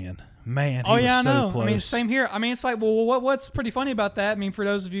pull out a win. Man, he was so close. I mean, same here. I mean, it's like, well, what's pretty funny about that, I mean, for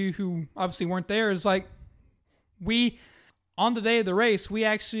those of you who obviously weren't there, is like on the day of the race, we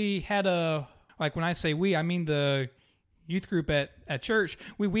actually had like when I say we, I mean the youth group at church,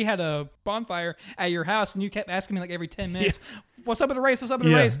 we had a bonfire at your house, and you kept asking me like every 10 minutes, what's up with the race? What's up with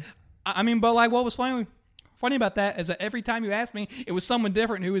the race? I mean, but like what was funny about that is that every time you asked me, it was someone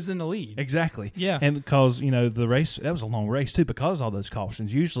different who was in the lead. Exactly. Yeah. And because, the race, that was a long race too because of all those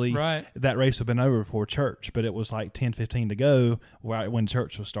cautions. Usually that race would have been over before church, but it was like 10:15 to go when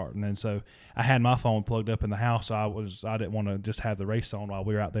church was starting. And so I had my phone plugged up in the house, so I didn't want to just have the race on while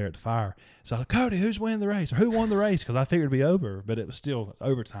we were out there at the fire. So I was like, Cody, who's winning the race? Or who won the race? Because I figured it'd be over, but it was still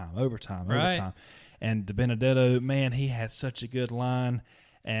overtime. And DiBenedetto, man, he had such a good line.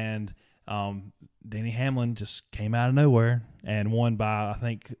 And Denny Hamlin just came out of nowhere and won by, I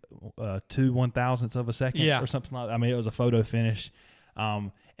think, 2 1,000ths of a second or something like that. I mean, it was a photo finish.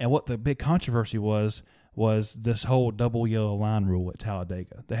 And what the big controversy was this whole double yellow line rule at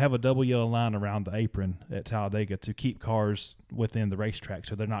Talladega. They have a double yellow line around the apron at Talladega to keep cars within the racetrack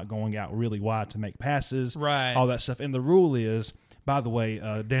so they're not going out really wide to make passes, all that stuff. And the rule is, by the way,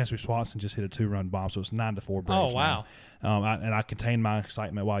 Dansby Swanson just hit a 2-run bomb, so it's 9-4 Braves. Oh, wow. I contained my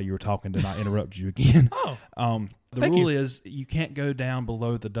excitement while you were talking to not interrupt you again. The rule is you can't go down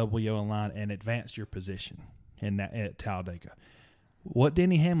below the double yellow line and advance your position at Talladega. What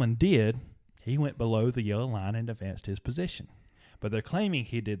Denny Hamlin did, he went below the yellow line and advanced his position. But they're claiming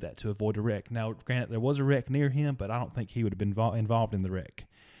he did that to avoid a wreck. Now, granted, there was a wreck near him, but I don't think he would have been involved in the wreck.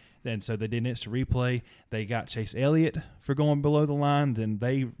 And so they did instant replay. They got Chase Elliott for going below the line. Then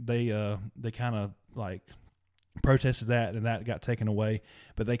they kind of like protested that, and that got taken away.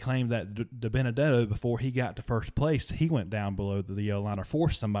 But they claimed that DiBenedetto, before he got to first place, he went down below the yellow line or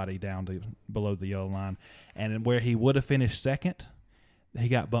forced somebody down below the yellow line. And where he would have finished second, he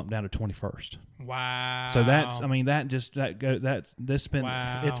got bumped down to 21st. Wow. So it's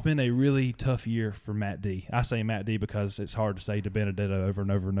been a really tough year for Matt D. I say Matt D because it's hard to say DiBenedetto over and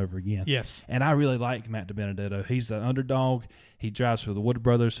over and over again. Yes. And I really like Matt DiBenedetto. He's the underdog. He drives for the Wood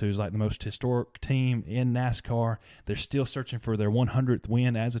Brothers, who's like the most historic team in NASCAR. They're still searching for their 100th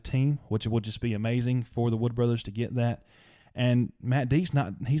win as a team, which would just be amazing for the Wood Brothers to get that. And Matt D's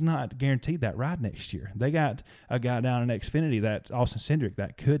he's not guaranteed that ride next year. They got a guy down in Xfinity, that Austin Cindric,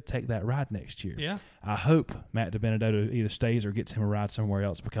 that could take that ride next year. Yeah. I hope Matt DiBenedetto either stays or gets him a ride somewhere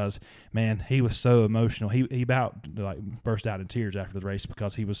else because, man, he was so emotional. He about like burst out in tears after the race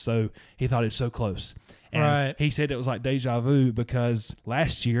because he thought he was so close. And he said it was like deja vu because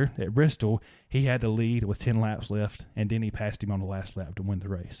last year at Bristol, he had to lead with 10 laps left, and Denny passed him on the last lap to win the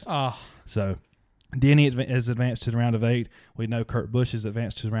race. So Denny has advanced to the round of 8. We know Kurt Busch has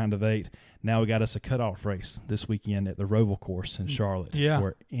advanced to the round of 8. Now we got us a cutoff race this weekend at the Roval course in Charlotte,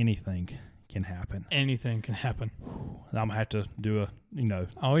 where anything can happen. Anything can happen. I'm going to have to do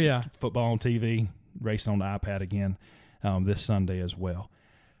football on TV, racing on the iPad again this Sunday as well.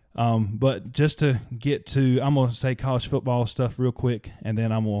 But just to get to, I'm going to say college football stuff real quick, and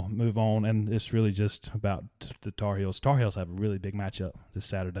then I'm going to move on, and it's really just about the Tar Heels. Tar Heels have a really big matchup this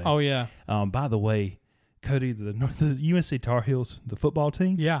Saturday. Oh, yeah. By the way, Cody, the UNC Tar Heels, the football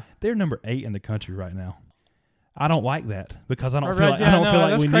team, they're number 8 in the country right now. I don't like that because I don't feel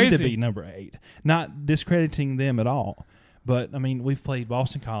like we need to be number 8. Not discrediting them at all. But, I mean, we've played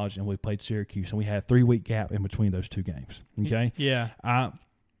Boston College and we've played Syracuse, and we had a 3-week gap in between those two games. Okay? Yeah. I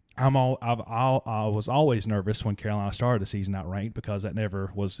was always nervous when Carolina started the season outranked because that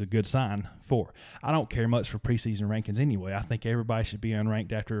never was a good sign for. I don't care much for preseason rankings anyway. I think everybody should be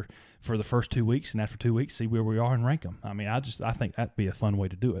unranked for the first 2 weeks, and after 2 weeks, see where we are and rank them. I mean, I think that'd be a fun way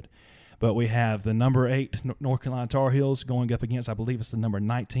to do it. But we have the number 8 North Carolina Tar Heels going up against, I believe it's the number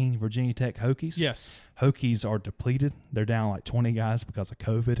 19 Virginia Tech Hokies. Yes. Hokies are depleted. They're down like 20 guys because of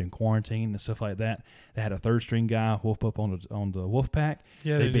COVID and quarantine and stuff like that. They had a third-string guy whoop up on the Wolfpack.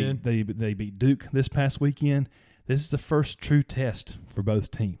 Yeah, they did. They beat Duke this past weekend. This is the first true test for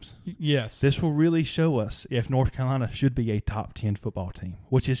both teams. Yes. This will really show us if North Carolina should be a top 10 football team,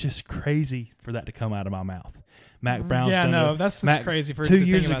 which is just crazy for that to come out of my mouth. Mac Brown's done it. That's just crazy for 2 to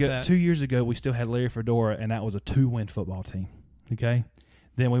years think ago. about that. 2 years ago, we still had Larry Fedora, and that was a 2-win football team. Okay,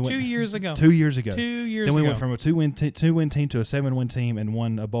 then we went 2 years ago. 2 years ago. 2 years Then we ago. went from a 2-win team to a 7-win team and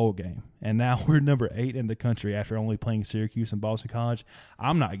won a bowl game. And now we're number 8 in the country after only playing Syracuse and Boston College.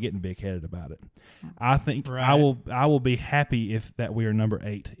 I'm not getting big-headed about it. I think Right. I will be happy if that we are number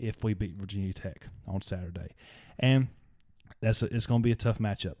 8 if we beat Virginia Tech on Saturday. And it's going to be a tough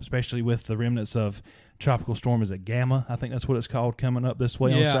matchup, especially with the remnants of Tropical Storm. Is it Gamma? I think that's what it's called, coming up this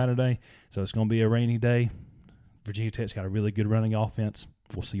way on Saturday. So it's going to be a rainy day. Virginia Tech's got a really good running offense.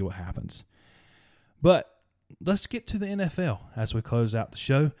 We'll see what happens. But let's get to the NFL as we close out the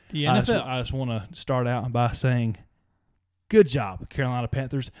show. The NFL. I just want to start out by saying, good job, Carolina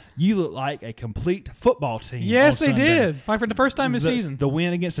Panthers. You look like a complete football team. Yes, on they Sunday. did. Like for the first time this season. The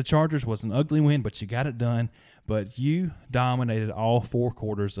win against the Chargers was an ugly win, but you got it done. But you dominated all 4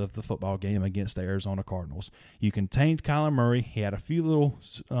 quarters of the football game against the Arizona Cardinals. You contained Kyler Murray. He had a few little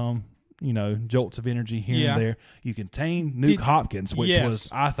jolts of energy here and there. You contained Nuke Hopkins, which was,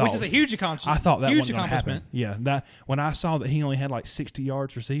 I thought, which is a huge accomplishment. I thought that huge wasn't going to happen. accomplishment. Yeah, that when I saw that he only had like 60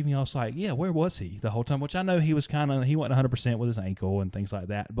 yards receiving, I was like, yeah, where was he the whole time? Which I know he wasn't 100% with his ankle and things like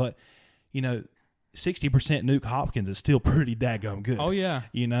that. But 60% Nuke Hopkins is still pretty daggum good. Oh yeah.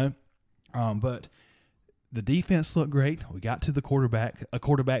 But the defense looked great. We got to the quarterback, a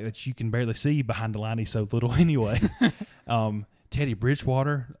quarterback that you can barely see behind the line. He's so little anyway. Teddy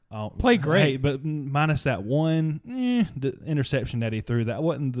Bridgewater played great, hey, but minus that one the interception that he threw, that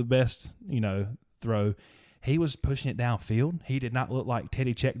wasn't the best throw. He was pushing it downfield. He did not look like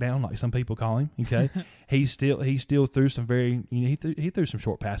Teddy check down like some people call him. Okay, he still threw some he threw some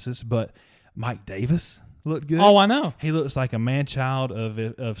short passes, but Mike Davis looked good. Oh, I know. He looks like a man-child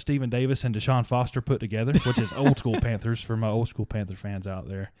of Stephen Davis and Deshaun Foster put together, which is old school Panthers for my old school Panther fans out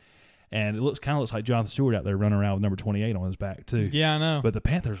there. And it looks like Jonathan Stewart out there running around with number 28 on his back too. Yeah, I know. But the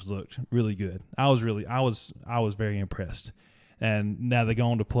Panthers looked really good. I was very impressed. And now they're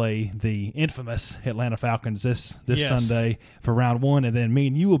going to play the infamous Atlanta Falcons this Sunday for round 1, and then me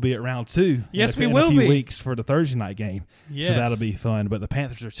and you will be at round 2. Yes, we in will a few be. weeks for the Thursday night game. Yes. So that'll be fun. But the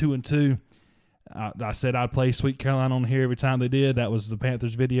Panthers are 2-2. I said I'd play Sweet Carolina on here every time they did. That was the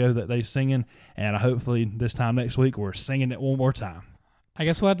Panthers video that they singing, and hopefully this time next week we're singing it one more time. I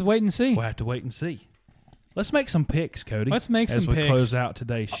guess we'll have to wait and see. We'll have to wait and see. Let's make some picks, Cody. Let's make some picks as we close out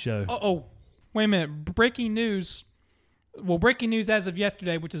today's show. Oh, wait a minute. Breaking news. Well, breaking news as of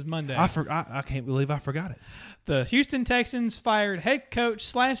yesterday, which is Monday. I can't believe I forgot it. The Houston Texans fired head coach /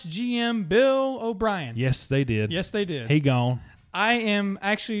 GM Bill O'Brien. Yes, they did. Yes, they did. He gone. I am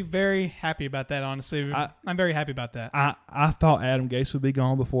actually very happy about that, honestly. I'm very happy about that. I thought Adam Gase would be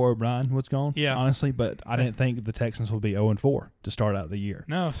gone before O'Brien was gone, yeah, honestly, but I didn't think the Texans would be 0-4 to start out the year.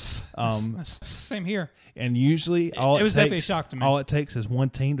 No, same here. And usually it was definitely a shock to me. All it takes is one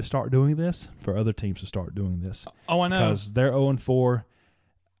team to start doing this for other teams to start doing this. Oh, I know. Because they're 0-4.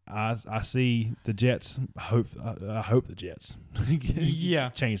 I see the Jets. I hope the Jets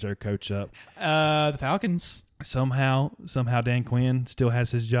change their coach up. The Falcons. Somehow Dan Quinn still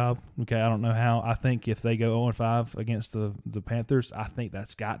has his job. Okay, I don't know how. I think if they go 0-5 against the Panthers, I think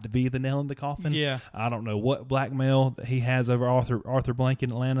that's got to be the nail in the coffin. Yeah. I don't know what blackmail he has over Arthur Blank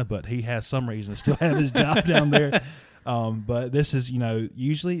in Atlanta, but he has some reason to still have his job down there. But this is,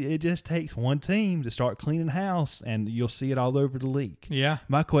 usually it just takes one team to start cleaning house, and you'll see it all over the league. Yeah.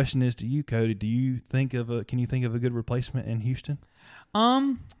 My question is to you, Cody. Can you think of a good replacement in Houston?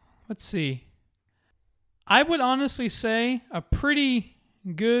 Let's see. I would honestly say a pretty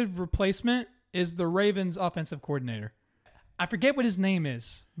good replacement is the Ravens offensive coordinator. I forget what his name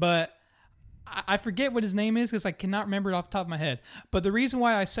is, but I forget what his name is because I cannot remember it off the top of my head. But the reason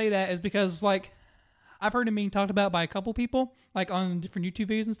why I say that is because, I've heard him being talked about by a couple people, on different YouTube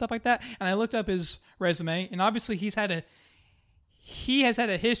videos and stuff like that. And I looked up his resume, and obviously he has had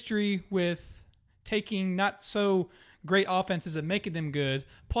a history with taking not so great offenses and making them good.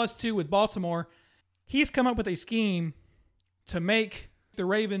 Plus, too, with Baltimore, he's come up with a scheme to make the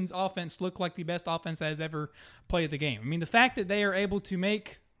Ravens offense look like the best offense that has ever played the game. I mean, the fact that they are able to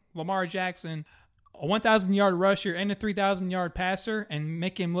make Lamar Jackson a 1,000-yard rusher and a 3,000-yard passer and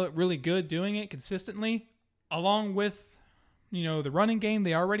make him look really good doing it consistently, along with, the running game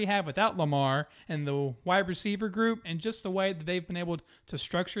they already have without Lamar and the wide receiver group, and just the way that they've been able to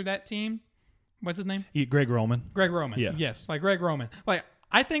structure that team. What's his name? Greg Roman. Greg Roman. Yeah. Yes, Greg Roman.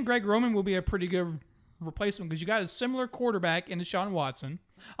 I think Greg Roman will be a pretty good replacement because you got a similar quarterback in Deshaun Watson.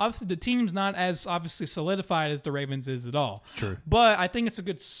 Obviously, the team's not as obviously solidified as the Ravens is at all. True. But I think it's a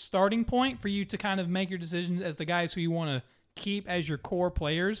good starting point for you to kind of make your decisions as the guys who you want to keep as your core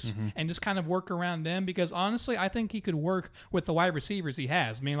players and just kind of work around them, because honestly, I think he could work with the wide receivers he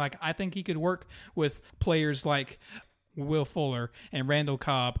has. I mean, like, I think he could work with players like Will Fuller and Randall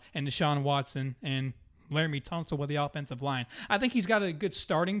Cobb and Deshaun Watson and Laramie Tunsil with the offensive line. I think he's got a good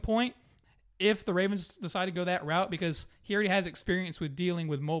starting point if the Ravens decide to go that route, because he already has experience with dealing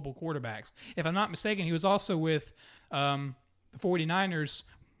with mobile quarterbacks. If I'm not mistaken, he was also with the 49ers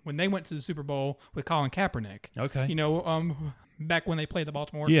when they went to the Super Bowl with Colin Kaepernick. Okay. You know, back when they played the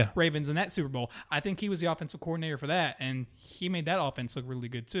Baltimore Ravens in that Super Bowl. I think he was the offensive coordinator for that, and he made that offense look really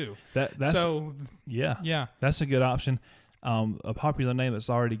good too. Yeah. That's a good option. A popular name that's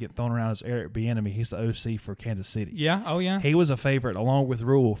already getting thrown around is Eric Bieniemy. He's the OC for Kansas City. Yeah. Oh, yeah. He was a favorite along with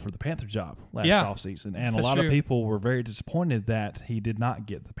Rule for the Panther job last offseason. And a lot of people were very disappointed that he did not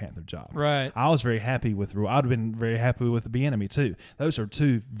get the Panther job. Right. I was very happy with Rule. I'd have been very happy with Bieniemy too. Those are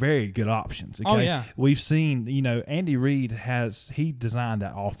two very good options. Okay? Oh, yeah. We've seen, Andy Reid he designed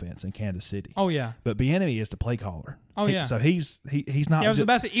that offense in Kansas City. Oh, yeah. But Bieniemy is the play caller. Oh, yeah. So he's not. Yeah, I was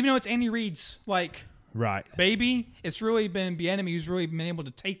about to say, even though it's Andy Reid's right. baby, it's really been Bieniemy who's really been able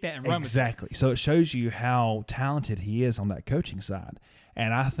to take that and run with it. Exactly. So it shows you how talented he is on that coaching side.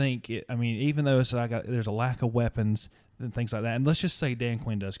 And I think, even though there's a lack of weapons and things like that, and let's just say Dan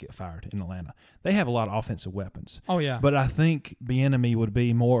Quinn does get fired in Atlanta, they have a lot of offensive weapons. Oh, yeah. But I think Bieniemy would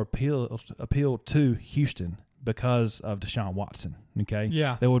be more appeal to Houston because of Deshaun Watson. Okay.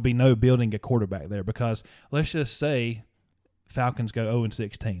 Yeah. There would be no building a quarterback there because let's just say Falcons go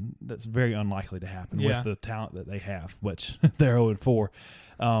 0-16. That's very unlikely to happen with the talent that they have, which they're 0-4.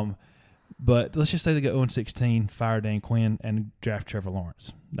 But let's just say they go 0-16, fire Dan Quinn, and draft Trevor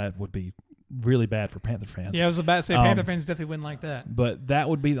Lawrence. That would be really bad for Panther fans. Yeah, I was about to say Panther fans definitely wouldn't like that. But that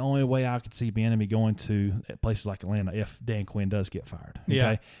would be the only way I could see Bieniemy going to places like Atlanta if Dan Quinn does get fired. Okay?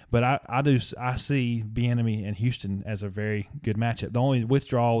 Yeah. But I see Bieniemy and Houston as a very good matchup. The only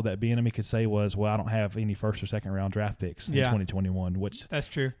withdrawal that Bieniemy could say was, well, I don't have any first or second round draft picks in 2021, which that's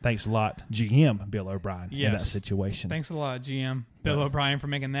true. Thanks a lot, GM Bill O'Brien, in that situation. Thanks a lot, GM Bill O'Brien, for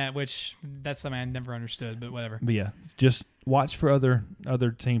making that, which that's something I never understood, but whatever. But yeah, just watch for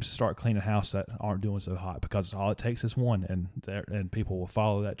other teams to start cleaning house that aren't doing so hot, because all it takes is one, and people will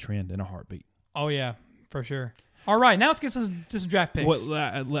follow that trend in a heartbeat. Oh yeah, for sure. All right, now let's get some draft picks.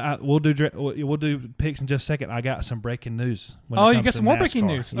 We'll do picks in just a second. I got some breaking news. You got some more breaking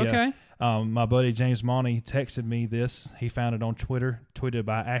news. Yeah. Okay. My buddy James Monty texted me this. He found it on Twitter, tweeted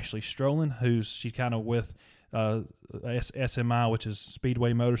by Ashley Strolin, she's kind of with SMI, which is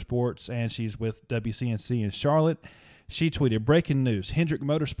Speedway Motorsports, and she's with WCNC in Charlotte. She tweeted, breaking news, Hendrick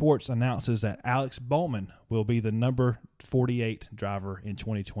Motorsports announces that Alex Bowman will be the number 48 driver in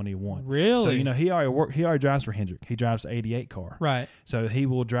 2021. Really? So, he already drives for Hendrick. He drives the 88 car. Right. So he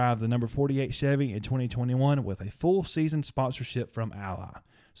will drive the number 48 Chevy in 2021 with a full season sponsorship from Ally.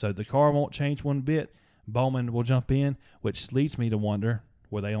 So the car won't change one bit. Bowman will jump in, which leads me to wonder,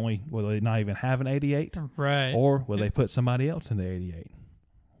 will they not even have an 88? Right. Or will they put somebody else in the 88?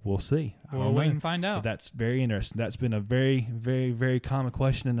 We'll see. We'll wait and find out. But that's very interesting. That's been a very, very, very common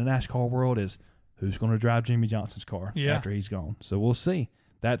question in the NASCAR world is who's going to drive Jimmy Johnson's car after he's gone. So we'll see.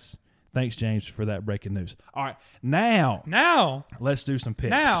 Thanks, James, for that breaking news. All right, now let's do some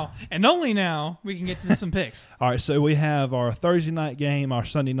picks. Now, and only now, we can get to some picks. All right, so we have our Thursday night game, our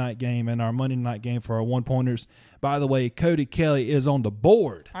Sunday night game, and our Monday night game for our one-pointers. By the way, Cody Kelly is on the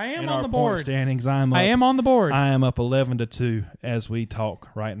board. I am in on our the board. Point standings. I am on the board. I am up 11-2 as we talk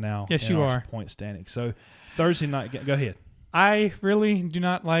right now. Yes, in you our are. Point standings. So Thursday night, go ahead. I really do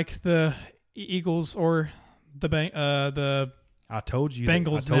not like the Eagles or the I told you.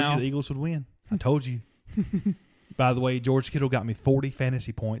 Bengals I told now. you the Eagles would win. I told you. By the way, George Kittle got me 40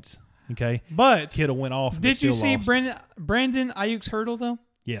 fantasy points. Okay, but Kittle went off. Did you see lost. Brandon Ayuk's hurdle though?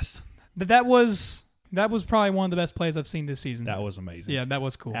 Yes. That was probably one of the best plays I've seen this season. That was amazing. Yeah, that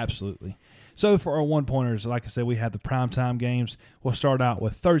was cool. Absolutely. So for our one-pointers, like I said, we have the primetime games. We'll start out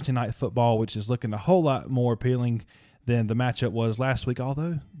with Thursday night football, which is looking a whole lot more appealing than the matchup was last week.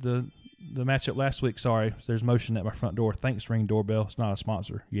 Although the matchup last week, sorry, there's motion at my front door. Thanks, Ring Doorbell. It's not a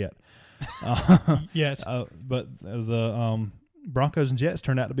sponsor yet. Yet. But the Broncos and Jets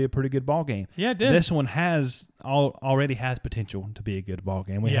turned out to be a pretty good ball game. Yeah, it did. This one already has potential to be a good ball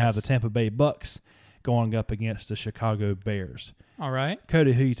game. We have the Tampa Bay Bucks going up against the Chicago Bears. All right.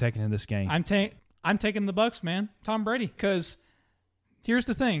 Cody, who are you taking in this game? I'm taking the Bucks, man. Tom Brady. Because here's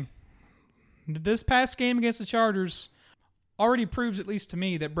the thing. This past game against the Chargers already proves, at least to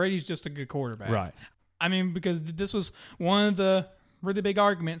me, that Brady's just a good quarterback. Right. I mean, because this was one of the really big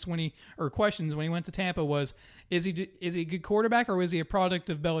arguments questions when he went to Tampa was, is he a good quarterback or is he a product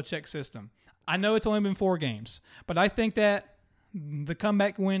of Belichick's system? I know it's only been 4 games, but I think that the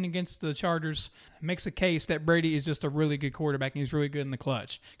comeback win against the Chargers makes a case that Brady is just a really good quarterback and he's really good in the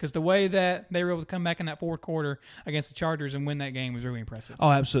clutch. Because the way that they were able to come back in that fourth quarter against the Chargers and win that game was really impressive.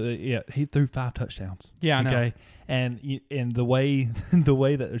 Oh, absolutely. Yeah, he threw 5 touchdowns. Yeah, I know. Okay, and the way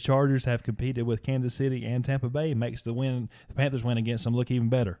that the Chargers have competed with Kansas City and Tampa Bay makes the Panthers win against them look even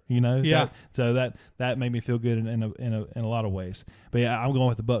better. Yeah. So that made me feel good in a lot of ways. But yeah, I'm going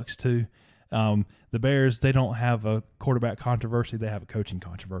with the Bucs too. The Bears, they don't have a quarterback controversy. They have a coaching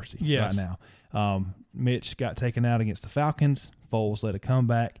controversy right now. Mitch got taken out against the Falcons. Foles led a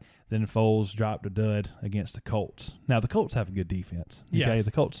comeback. Then Foles dropped a dud against the Colts. Now, the Colts have a good defense. Okay? Yes.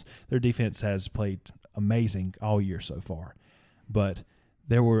 The Colts, their defense has played amazing all year so far. But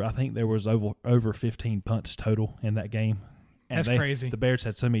I think there was over 15 punts total in that game. And That's crazy. The Bears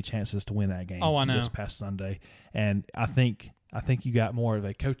had so many chances to win that game this past Sunday. And I think you got more of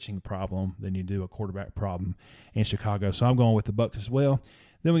a coaching problem than you do a quarterback problem in Chicago. So I'm going with the Bucs as well.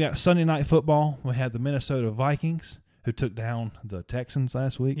 Then we got Sunday Night Football. We had the Minnesota Vikings, who took down the Texans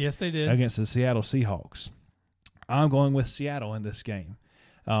last week. Yes, they did. Against the Seattle Seahawks. I'm going with Seattle in this game.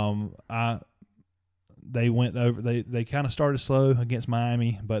 They went over. They kind of started slow against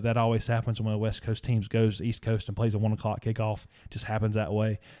Miami, but that always happens when a West Coast team goes East Coast and plays a 1 o'clock kickoff. It just happens that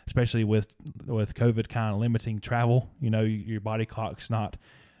way, especially with COVID kind of limiting travel. You know, your body clock's not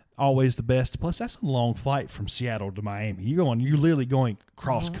always the best. Plus, that's a long flight from Seattle to Miami. You're literally going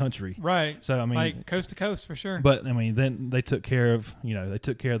cross country, right? So I mean, like coast to coast for sure. But I mean, then they took care of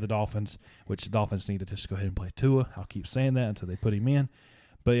the Dolphins, which the Dolphins need to just go ahead and play Tua. I'll keep saying that until they put him in.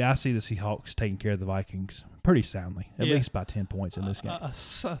 But yeah, I see the Seahawks taking care of the Vikings pretty soundly, at least by 10 points in this game.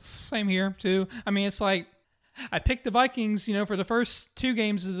 Same here too. I mean, it's like I picked the Vikings, for the first 2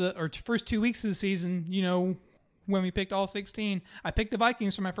 games first 2 weeks of the season. When we picked all 16, I picked the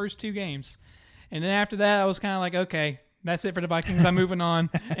Vikings for my first 2 games, and then after that, I was kind of like, okay, that's it for the Vikings. I'm moving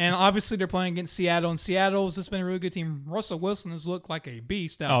on. And obviously, they're playing against Seattle, and Seattle's just been a really good team. Russell Wilson has looked like a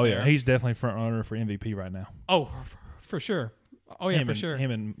beast out there. Oh yeah, he's definitely front runner for MVP right now. Oh, for sure. Oh, yeah, for sure.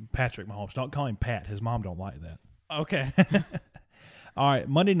 Him and Patrick Mahomes. Don't call him Pat. His mom don't like that. Okay. All right,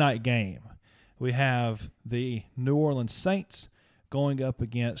 Monday night game. We have the New Orleans Saints going up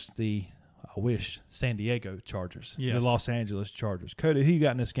against the, San Diego Chargers. Yes. The Los Angeles Chargers. Cody, who you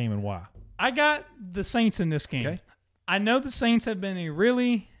got in this game and why? I got the Saints in this game. Okay. I know the Saints have been a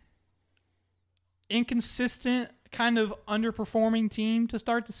really inconsistent, kind of underperforming team to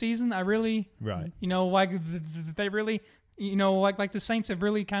start the season. They really, like the Saints have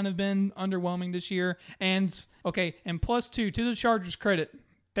really kind of been underwhelming this year. And +2 to the Chargers' credit,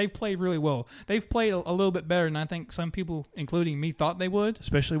 they've played really well. They've played a little bit better than I think some people, including me, thought they would.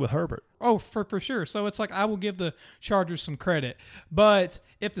 Especially with Herbert. Oh, for sure. So it's like I will give the Chargers some credit. But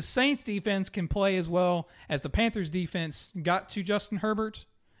if the Saints defense can play as well as the Panthers defense got to Justin Herbert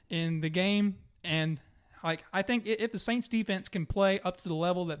in the game, and I think if the Saints defense can play up to the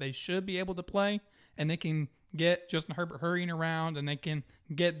level that they should be able to play, and they can get Justin Herbert hurrying around, and they can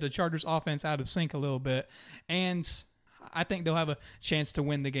get the Chargers offense out of sync a little bit, and I think they'll have a chance to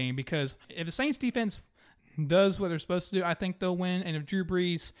win the game, because if the Saints defense does what they're supposed to do, I think they'll win. And if Drew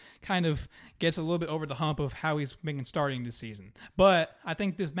Brees kind of gets a little bit over the hump of how he's been starting this season. But I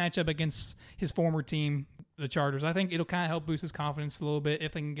think this matchup against his former team, the Chargers, I think it'll kind of help boost his confidence a little bit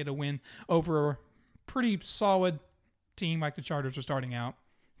if they can get a win over a pretty solid team like the Chargers are starting out,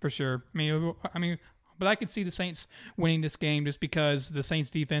 for sure. I mean, but I could see the Saints winning this game just because the Saints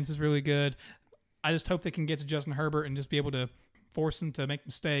defense is really good. I just hope they can get to Justin Herbert and just be able to force him to make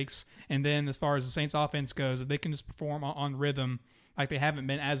mistakes. And then as far as the Saints offense goes, if they can just perform on rhythm like they haven't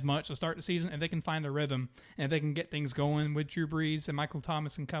been as much to start the season, if they can find a rhythm and if they can get things going with Drew Brees and Michael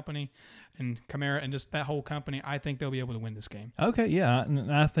Thomas and company and Kamara and just that whole company, I think they'll be able to win this game. Okay, yeah,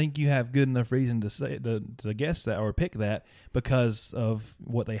 and I think you have good enough reason to say to guess that or pick that because of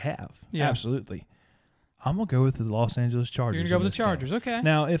what they have. Yeah. Absolutely. I'm going to go with the Los Angeles Chargers. You're going to go with the Chargers, okay.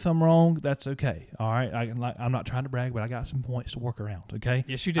 Now, if I'm wrong, that's okay. All right, I'm not trying to brag, but I got some points to work around, okay?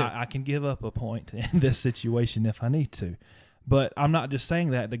 Yes, you do. I can give up a point in this situation if I need to. But I'm not just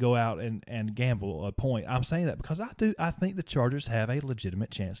saying that to go out and gamble a point. I'm saying that because I think the Chargers have a legitimate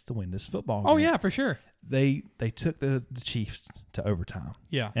chance to win this football game. Oh, yeah, for sure. They took the Chiefs to overtime.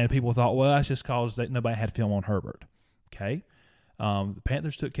 Yeah. And people thought, well, that's just because nobody had film on Herbert. Okay. The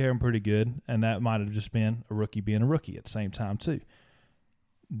Panthers took care of him pretty good, and that might have just been a rookie being a rookie at the same time, too.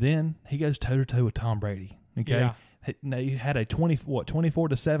 Then he goes toe-to-toe with Tom Brady. Okay? Yeah. They had a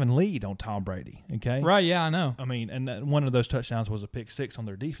 24-7 lead on Tom Brady. Okay, Right, yeah, I know. I mean, and one of those touchdowns was a pick six on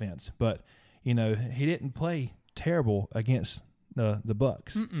their defense, but he didn't play terrible against the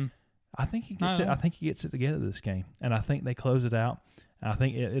Bucks. Mm-mm. I think he gets it. I think he gets it together this game, and I think they close it out. I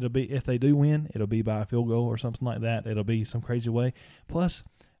think it'll be, if they do win, it'll be by a field goal or something like that. It'll be some crazy way. Plus,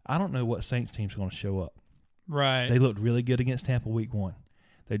 I don't know what Saints team's going to show up. Right. They looked really good against Tampa week 1.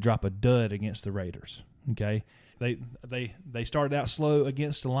 They drop a dud against the Raiders. Okay, they started out slow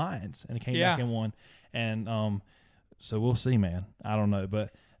against the Lions and came back and won. And so we'll see, man. I don't know,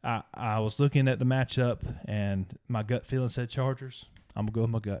 but I was looking at the matchup and my gut feeling said Chargers. I'm gonna go with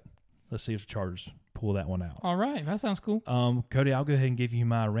my gut. Let's see if the Chargers pull that one out. All right, that sounds cool. Cody, I'll go ahead and give you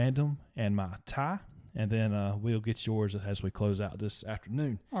my random and my tie, and then we'll get yours as we close out this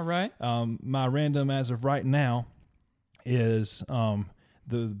afternoon. All right. My random as of right now is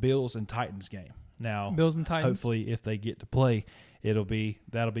the Bills and Titans game. Now, Bills and Titans. Hopefully, if they get to play, that'll be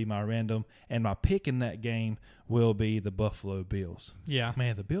my random, and my pick in that game will be the Buffalo Bills. Yeah.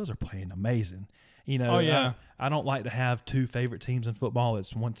 Man, the Bills are playing amazing. Oh, yeah. I don't like to have two favorite teams in football.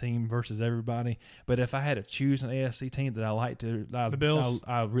 It's one team versus everybody. But if I had to choose an AFC team that I like to, the Bills.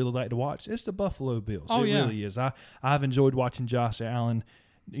 I really like to watch, it's the Buffalo Bills. Oh, it yeah. really is. I've enjoyed watching Josh Allen,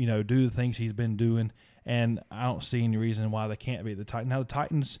 do the things he's been doing, and I don't see any reason why they can't be the Titans. Now the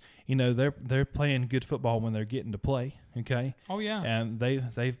Titans, they're playing good football when they're getting to play. Okay. Oh yeah. And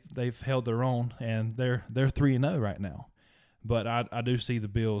they've held their own, and they're 3-0 right now. But I do see the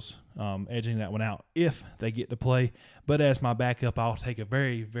Bills edging that one out if they get to play. But as my backup, I'll take a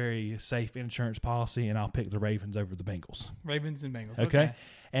very, very safe insurance policy, and I'll pick the Ravens over the Bengals. Ravens and Bengals. Okay.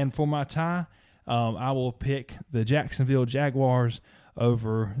 And for my tie, I will pick the Jacksonville Jaguars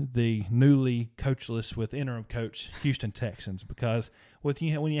over the newly coachless with interim coach Houston Texans, because when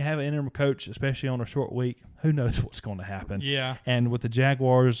you have an interim coach, especially on a short week, who knows what's going to happen. Yeah. And with the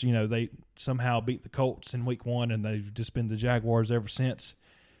Jaguars, they somehow beat the Colts in week 1, and they've just been the Jaguars ever since.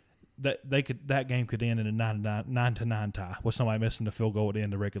 That game could end in a 9-9 tie with somebody missing the field goal at the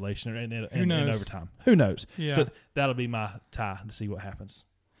end of regulation and in overtime. Who knows? Yeah. So that'll be my tie to see what happens.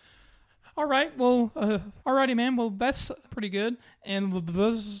 All right. Well, alrighty, man. Well, that's pretty good, and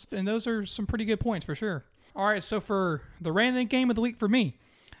those are some pretty good points for sure. All right. So for the random game of the week for me,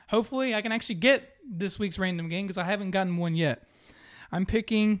 hopefully I can actually get this week's random game because I haven't gotten one yet. I'm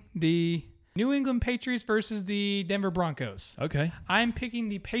picking the New England Patriots versus the Denver Broncos. Okay. I'm picking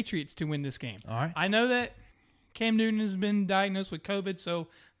the Patriots to win this game. All right. I know that Cam Newton has been diagnosed with COVID, so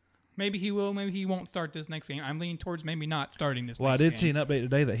maybe he will, maybe he won't start this next game. I'm leaning towards maybe not starting this next game. Well, I did see an update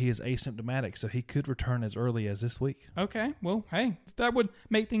today that he is asymptomatic, so he could return as early as this week. Okay. Well, hey, that would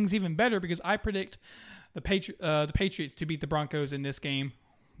make things even better because I predict the Patriots to beat the Broncos in this game,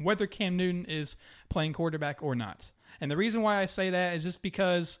 whether Cam Newton is playing quarterback or not. And the reason why I say that is just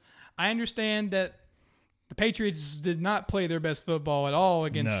because I understand that the Patriots did not play their best football at all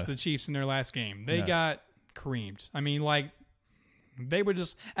against the Chiefs in their last game. They got creamed. I mean, they were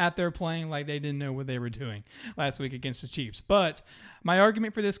just out there playing like they didn't know what they were doing last week against the Chiefs. But my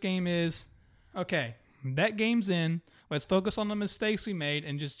argument for this game is, okay, that game's in. Let's focus on the mistakes we made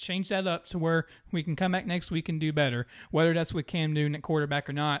and just change that up to where we can come back next week and do better, whether that's with Cam Newton at quarterback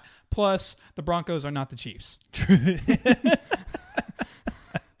or not. Plus, the Broncos are not the Chiefs. True.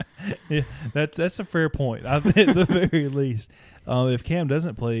 Yeah, that's a fair point. I think at the very least, if Cam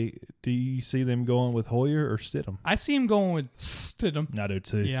doesn't play, do you see them going with Hoyer or Stidham? I see him going with Stidham. I do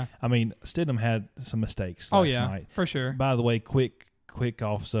too. Yeah. I mean, Stidham had some mistakes last night. For sure. By the way, quick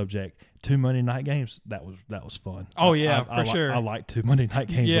off subject. 2 Monday night games. That was fun. Oh yeah, for sure. I like 2 Monday night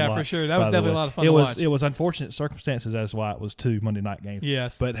games. Yeah, a lot, for sure. That was definitely a lot of fun to watch. It was unfortunate circumstances. That's why it was 2 Monday night games.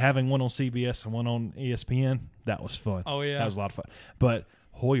 Yes. But having one on CBS and one on ESPN, that was fun. Oh yeah, that was a lot of fun. But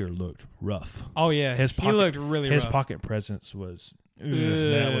Hoyer looked rough. Oh yeah, he looked really rough. His pocket presence was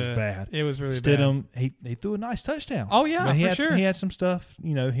that was bad. It was really Stidham, bad. he threw a nice touchdown. Oh yeah, for sure. He had some stuff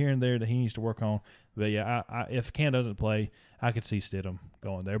here and there that he needs to work on. But yeah, if Cam doesn't play, I could see Stidham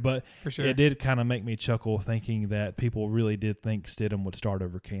going there. But for sure, it did kind of make me chuckle thinking that people really did think Stidham would start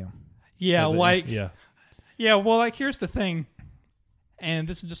over Cam. Yeah, yeah. Well, here's the thing, and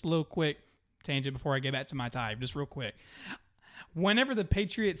this is just a little quick tangent before I get back to my tie, just real quick. Whenever the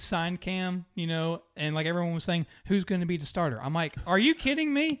Patriots signed Cam, and everyone was saying, who's going to be the starter? I'm like, are you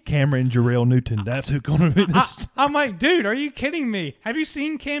kidding me? Cameron Jarrell Newton, that's who's going to be the starter. I'm like, dude, are you kidding me? Have you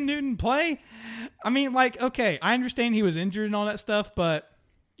seen Cam Newton play? I mean, okay, I understand he was injured and all that stuff, but,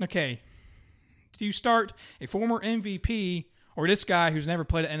 okay, do you start a former MVP or this guy who's never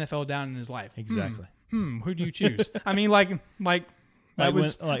played an NFL down in his life? Exactly. Who do you choose? I mean, That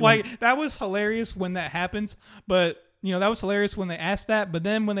Like was when- that was hilarious when that happens. But that was hilarious when they asked that. But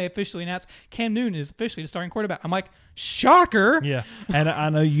then when they officially announced Cam Newton is officially the starting quarterback, I'm like, shocker. Yeah, and I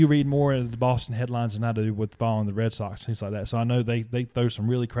know you read more of the Boston headlines than I do with following the Red Sox, things like that. So I know they throw some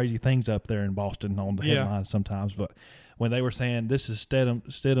really crazy things up there in Boston on the headlines sometimes. But when they were saying this is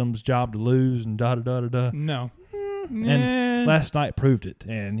Stidham's job to lose and da-da-da-da-da, No. and last night proved it.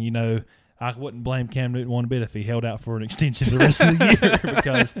 And, I wouldn't blame Cam Newton one bit if he held out for an extension the rest of the year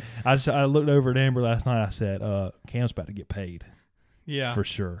because I looked over at Amber last night. I said, Cam's about to get paid. Yeah. For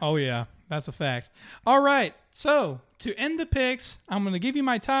sure. Oh, yeah. That's a fact. All right. So, to end the picks, I'm going to give you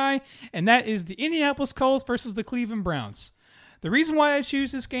my tie, and that is the Indianapolis Colts versus the Cleveland Browns. The reason why I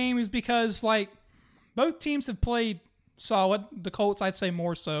choose this game is because, both teams have played solid. The Colts, I'd say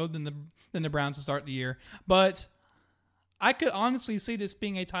more so than the Browns to start the year. But I could honestly see this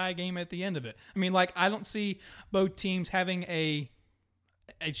being a tie game at the end of it. I mean, I don't see both teams having a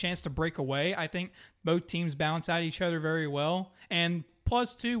chance to break away. I think both teams balance out each other very well. And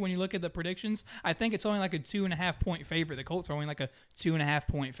 +2, when you look at the predictions, I think it's only a 2.5 point favorite. The Colts are only a 2.5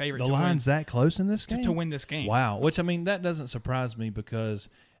 point favorite. The line's that close in this game? To win this game. Wow. Which, that doesn't surprise me because,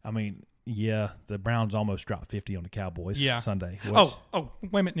 the Browns almost dropped 50 on the Cowboys Sunday. Wait a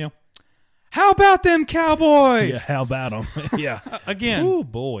minute, Neil. How about them Cowboys? Yeah, how about them? Yeah. Again. Oh,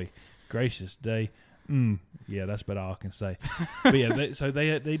 boy. Gracious day. Yeah, that's about all I can say. But yeah,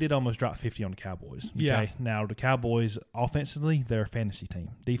 they did almost drop 50 on the Cowboys. Okay? Yeah. Now, the Cowboys, offensively, they're a fantasy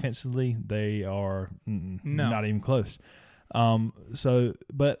team. Defensively, they are not even close.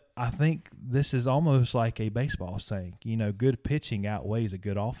 But I think this is almost like a baseball saying, good pitching outweighs a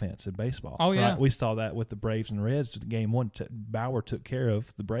good offense in baseball. Oh, yeah. Right? We saw that with the Braves and Reds. Game 1, Bauer took care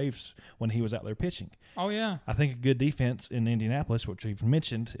of the Braves when he was out there pitching. Oh, yeah. I think a good defense in Indianapolis, which we've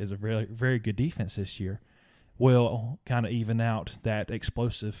mentioned is a very, very good defense this year, will kind of even out that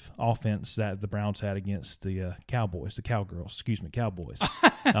explosive offense that the Browns had against the Cowboys, Cowboys,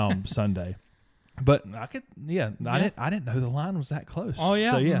 Sunday. But I didn't know the line was that close. Oh,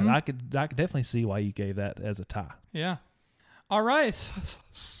 yeah. So, yeah, Mm-hmm. I could definitely see why you gave that as a tie. Yeah. All right.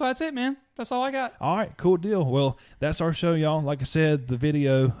 So that's it, man. That's all I got. All right, cool deal. Well, that's our show, y'all. Like I said, the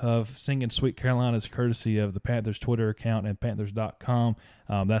video of singing Sweet Carolina is courtesy of the Panthers Twitter account and Panthers.com.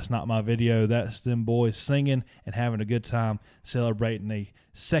 That's not my video. That's them boys singing and having a good time celebrating a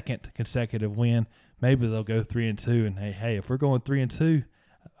second consecutive win. Maybe they'll go 3-2. And, hey, if we're going 3-2,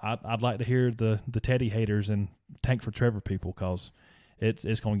 I'd like to hear the Teddy haters and Tank for Trevor people because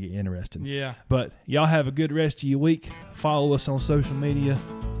it's going to get interesting. Yeah. But y'all have a good rest of your week. Follow us on social media.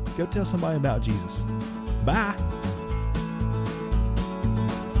 Go tell somebody about Jesus. Bye.